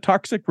is what a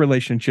toxic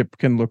relationship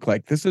can look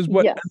like. This is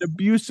what an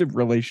abusive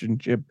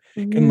relationship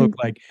can look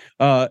like.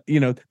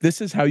 This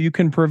is how you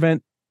can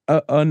prevent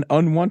an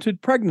unwanted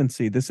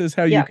pregnancy. This is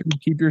how you can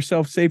keep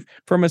yourself safe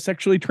from a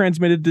sexually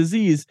transmitted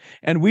disease.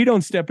 And we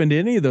don't step into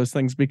any of those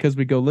things because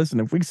we go, listen,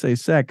 if we say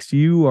sex,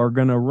 you are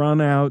going to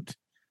run out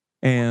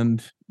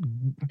and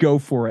go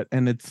for it.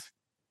 And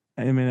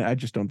I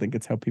just don't think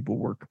it's how people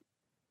work.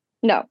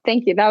 No,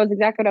 thank you. That was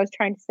exactly what I was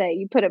trying to say.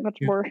 You put it much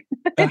more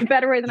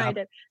better way than I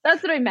did.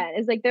 That's what I meant.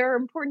 Is like there are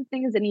important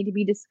things that need to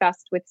be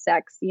discussed with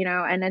sex,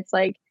 and it's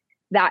like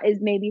that is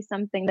maybe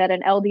something that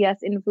an LDS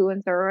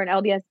influencer or an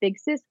LDS big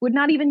sis would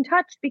not even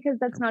touch, because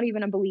that's not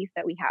even a belief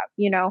that we have,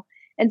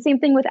 And same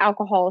thing with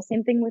alcohol,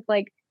 same thing with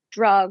like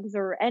drugs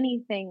or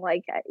anything.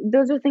 Like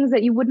those are things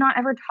that you would not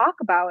ever talk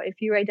about if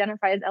you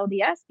identify as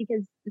LDS,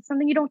 because it's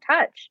something you don't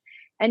touch.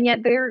 And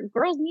yet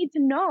girls need to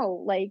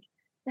know, like,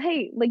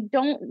 hey, like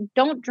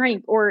don't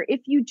drink, or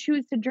if you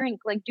choose to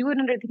drink, like do it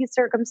under these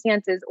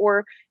circumstances,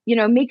 or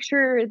make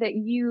sure that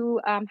you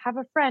have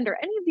a friend, or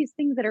any of these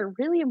things that are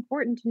really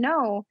important to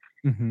know.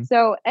 Mm-hmm.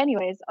 So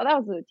anyways,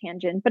 that was a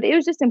tangent, but it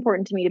was just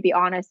important to me to be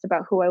honest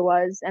about who I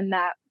was, and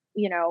that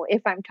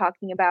if I'm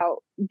talking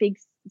about big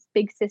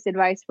sis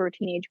advice for a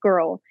teenage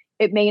girl,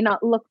 it may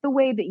not look the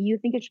way that you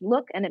think it should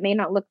look, and it may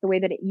not look the way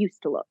that it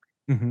used to look.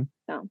 Mm-hmm.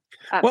 So,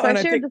 Well, so I and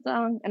I shared think, the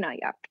song, and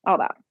yeah, all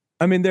that.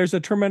 I mean, there's a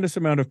tremendous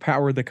amount of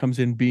power that comes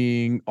in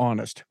being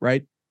honest,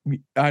 right?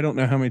 I don't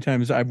know how many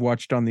times I've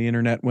watched on the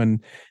internet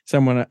when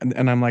someone,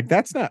 and I'm like,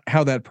 that's not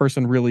how that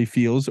person really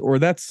feels, or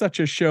that's such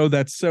a show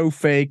that's so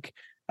fake.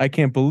 I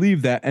can't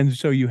believe that. And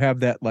so you have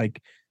that,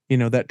 like,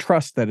 that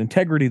trust, that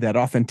integrity, that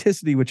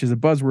authenticity, which is a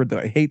buzzword that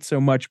I hate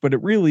so much, but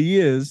it really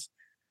is.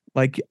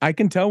 Like, I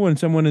can tell when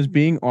someone is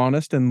being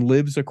honest and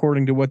lives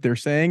according to what they're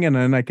saying. And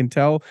then I can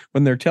tell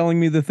when they're telling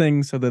me the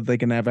things so that they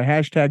can have a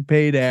hashtag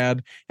paid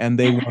ad and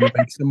they want to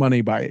make some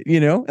money by it,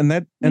 and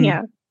that, and,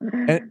 Yeah.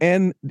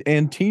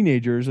 and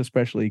teenagers,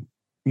 especially,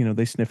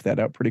 they sniff that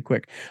out pretty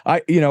quick.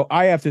 I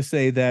have to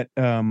say that,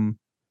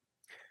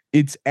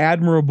 it's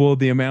admirable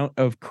the amount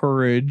of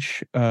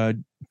courage, I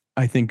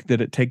think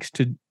that it takes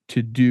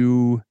to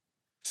do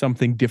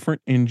something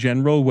different in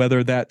general,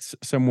 whether that's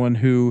someone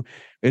who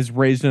is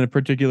raised in a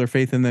particular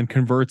faith and then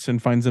converts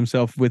and finds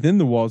himself within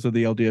the walls of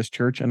the LDS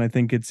Church. And I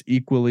think it's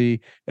equally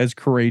as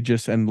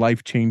courageous and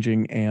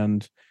life-changing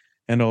and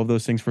all of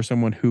those things for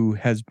someone who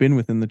has been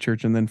within the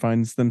church and then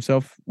finds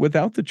themselves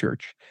without the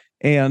church.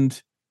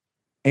 And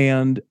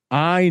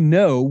I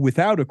know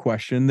without a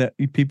question that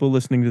people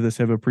listening to this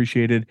have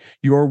appreciated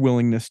your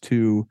willingness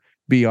to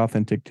be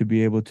authentic, to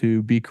be able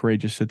to be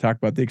courageous, to talk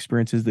about the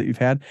experiences that you've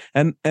had,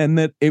 and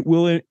that it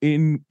will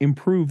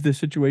improve the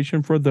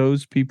situation for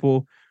those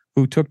people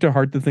who took to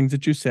heart the things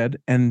that you said,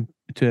 and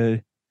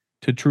to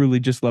truly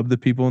just love the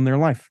people in their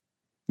life,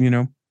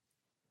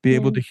 be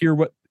able to hear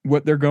what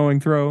they're going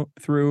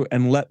through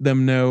and let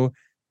them know,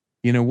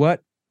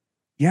 what,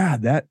 yeah,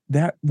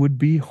 that would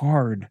be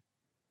hard.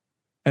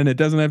 And it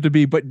doesn't have to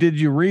be, but did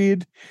you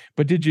read?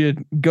 But did you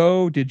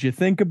go? Did you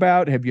think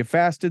about? Have you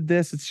fasted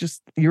this? It's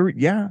just,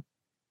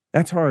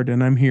 that's hard.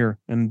 And I'm here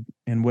and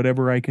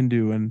whatever I can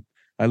do. And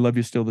I love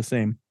you still the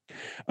same.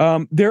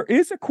 There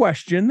is a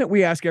question that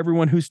we ask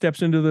everyone who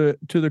steps into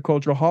the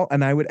cultural hall.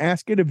 And I would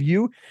ask it of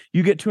you.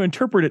 You get to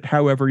interpret it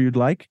however you'd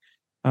like.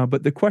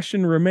 But the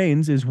question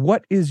remains is,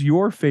 what is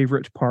your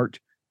favorite part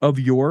of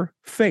your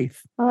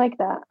faith? I like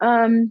that.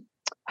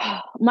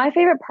 My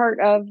favorite part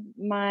of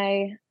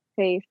my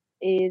faith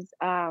is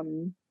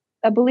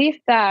a belief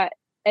that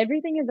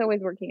everything is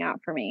always working out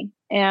for me,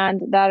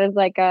 and that is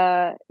like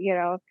a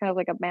it's kind of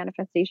like a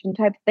manifestation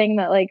type thing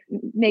that, like,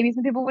 maybe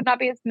some people would not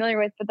be as familiar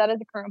with, but that is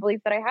a current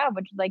belief that I have,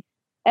 which is like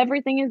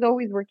everything is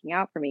always working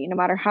out for me, no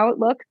matter how it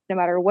looks, no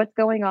matter what's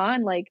going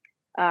on. Like,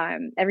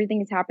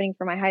 everything is happening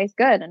for my highest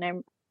good,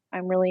 and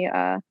I'm really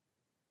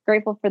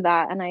grateful for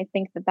that. And I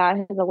think that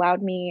has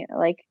allowed me,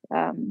 like,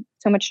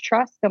 so much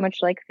trust, so much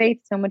like faith,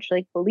 so much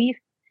like belief,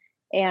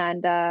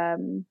 and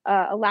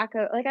a lack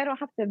of, like, I don't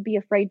have to be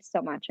afraid so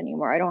much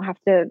anymore. I don't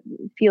have to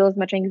feel as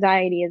much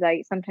anxiety as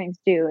I sometimes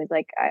do. It's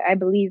like I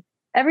believe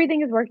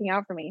everything is working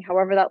out for me,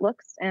 however that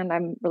looks, and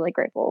I'm really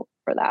grateful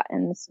for that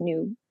and this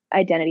new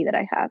identity that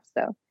I have.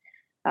 So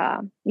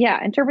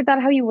interpret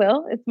that how you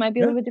will. It might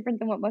be a little bit different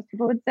than what most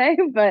people would say,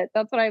 but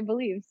that's what I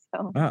believe.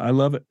 So I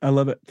love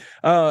it.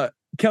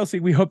 Kelsey,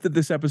 we hope that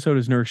this episode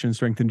has nourished and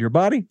strengthened your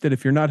body, that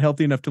if you're not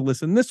healthy enough to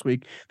listen this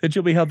week, that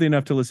you'll be healthy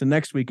enough to listen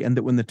next week, and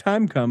that when the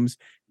time comes,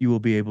 you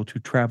will be able to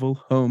travel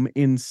home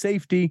in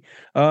safety.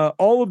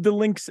 All of the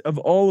links of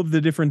all of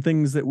the different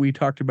things that we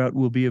talked about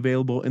will be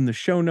available in the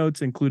show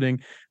notes,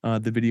 including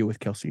the video with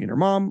Kelsey and her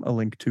mom, a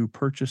link to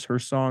purchase her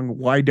song,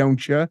 Why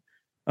Don't Ya,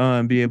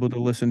 and be able to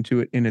listen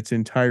to it in its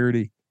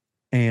entirety.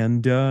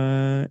 And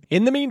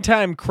in the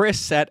meantime,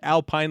 Chris at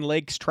Alpine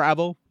Lakes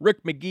Travel,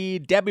 Rick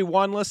McGee, Debbie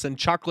Wanless, and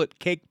Chocolate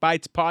Cake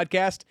Bites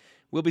Podcast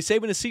will be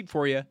saving a seat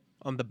for you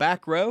on the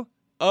back row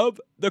of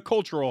the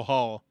Cultural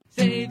Hall.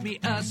 Save me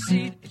a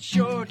seat, it's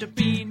sure to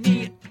be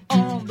neat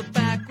on the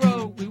back row.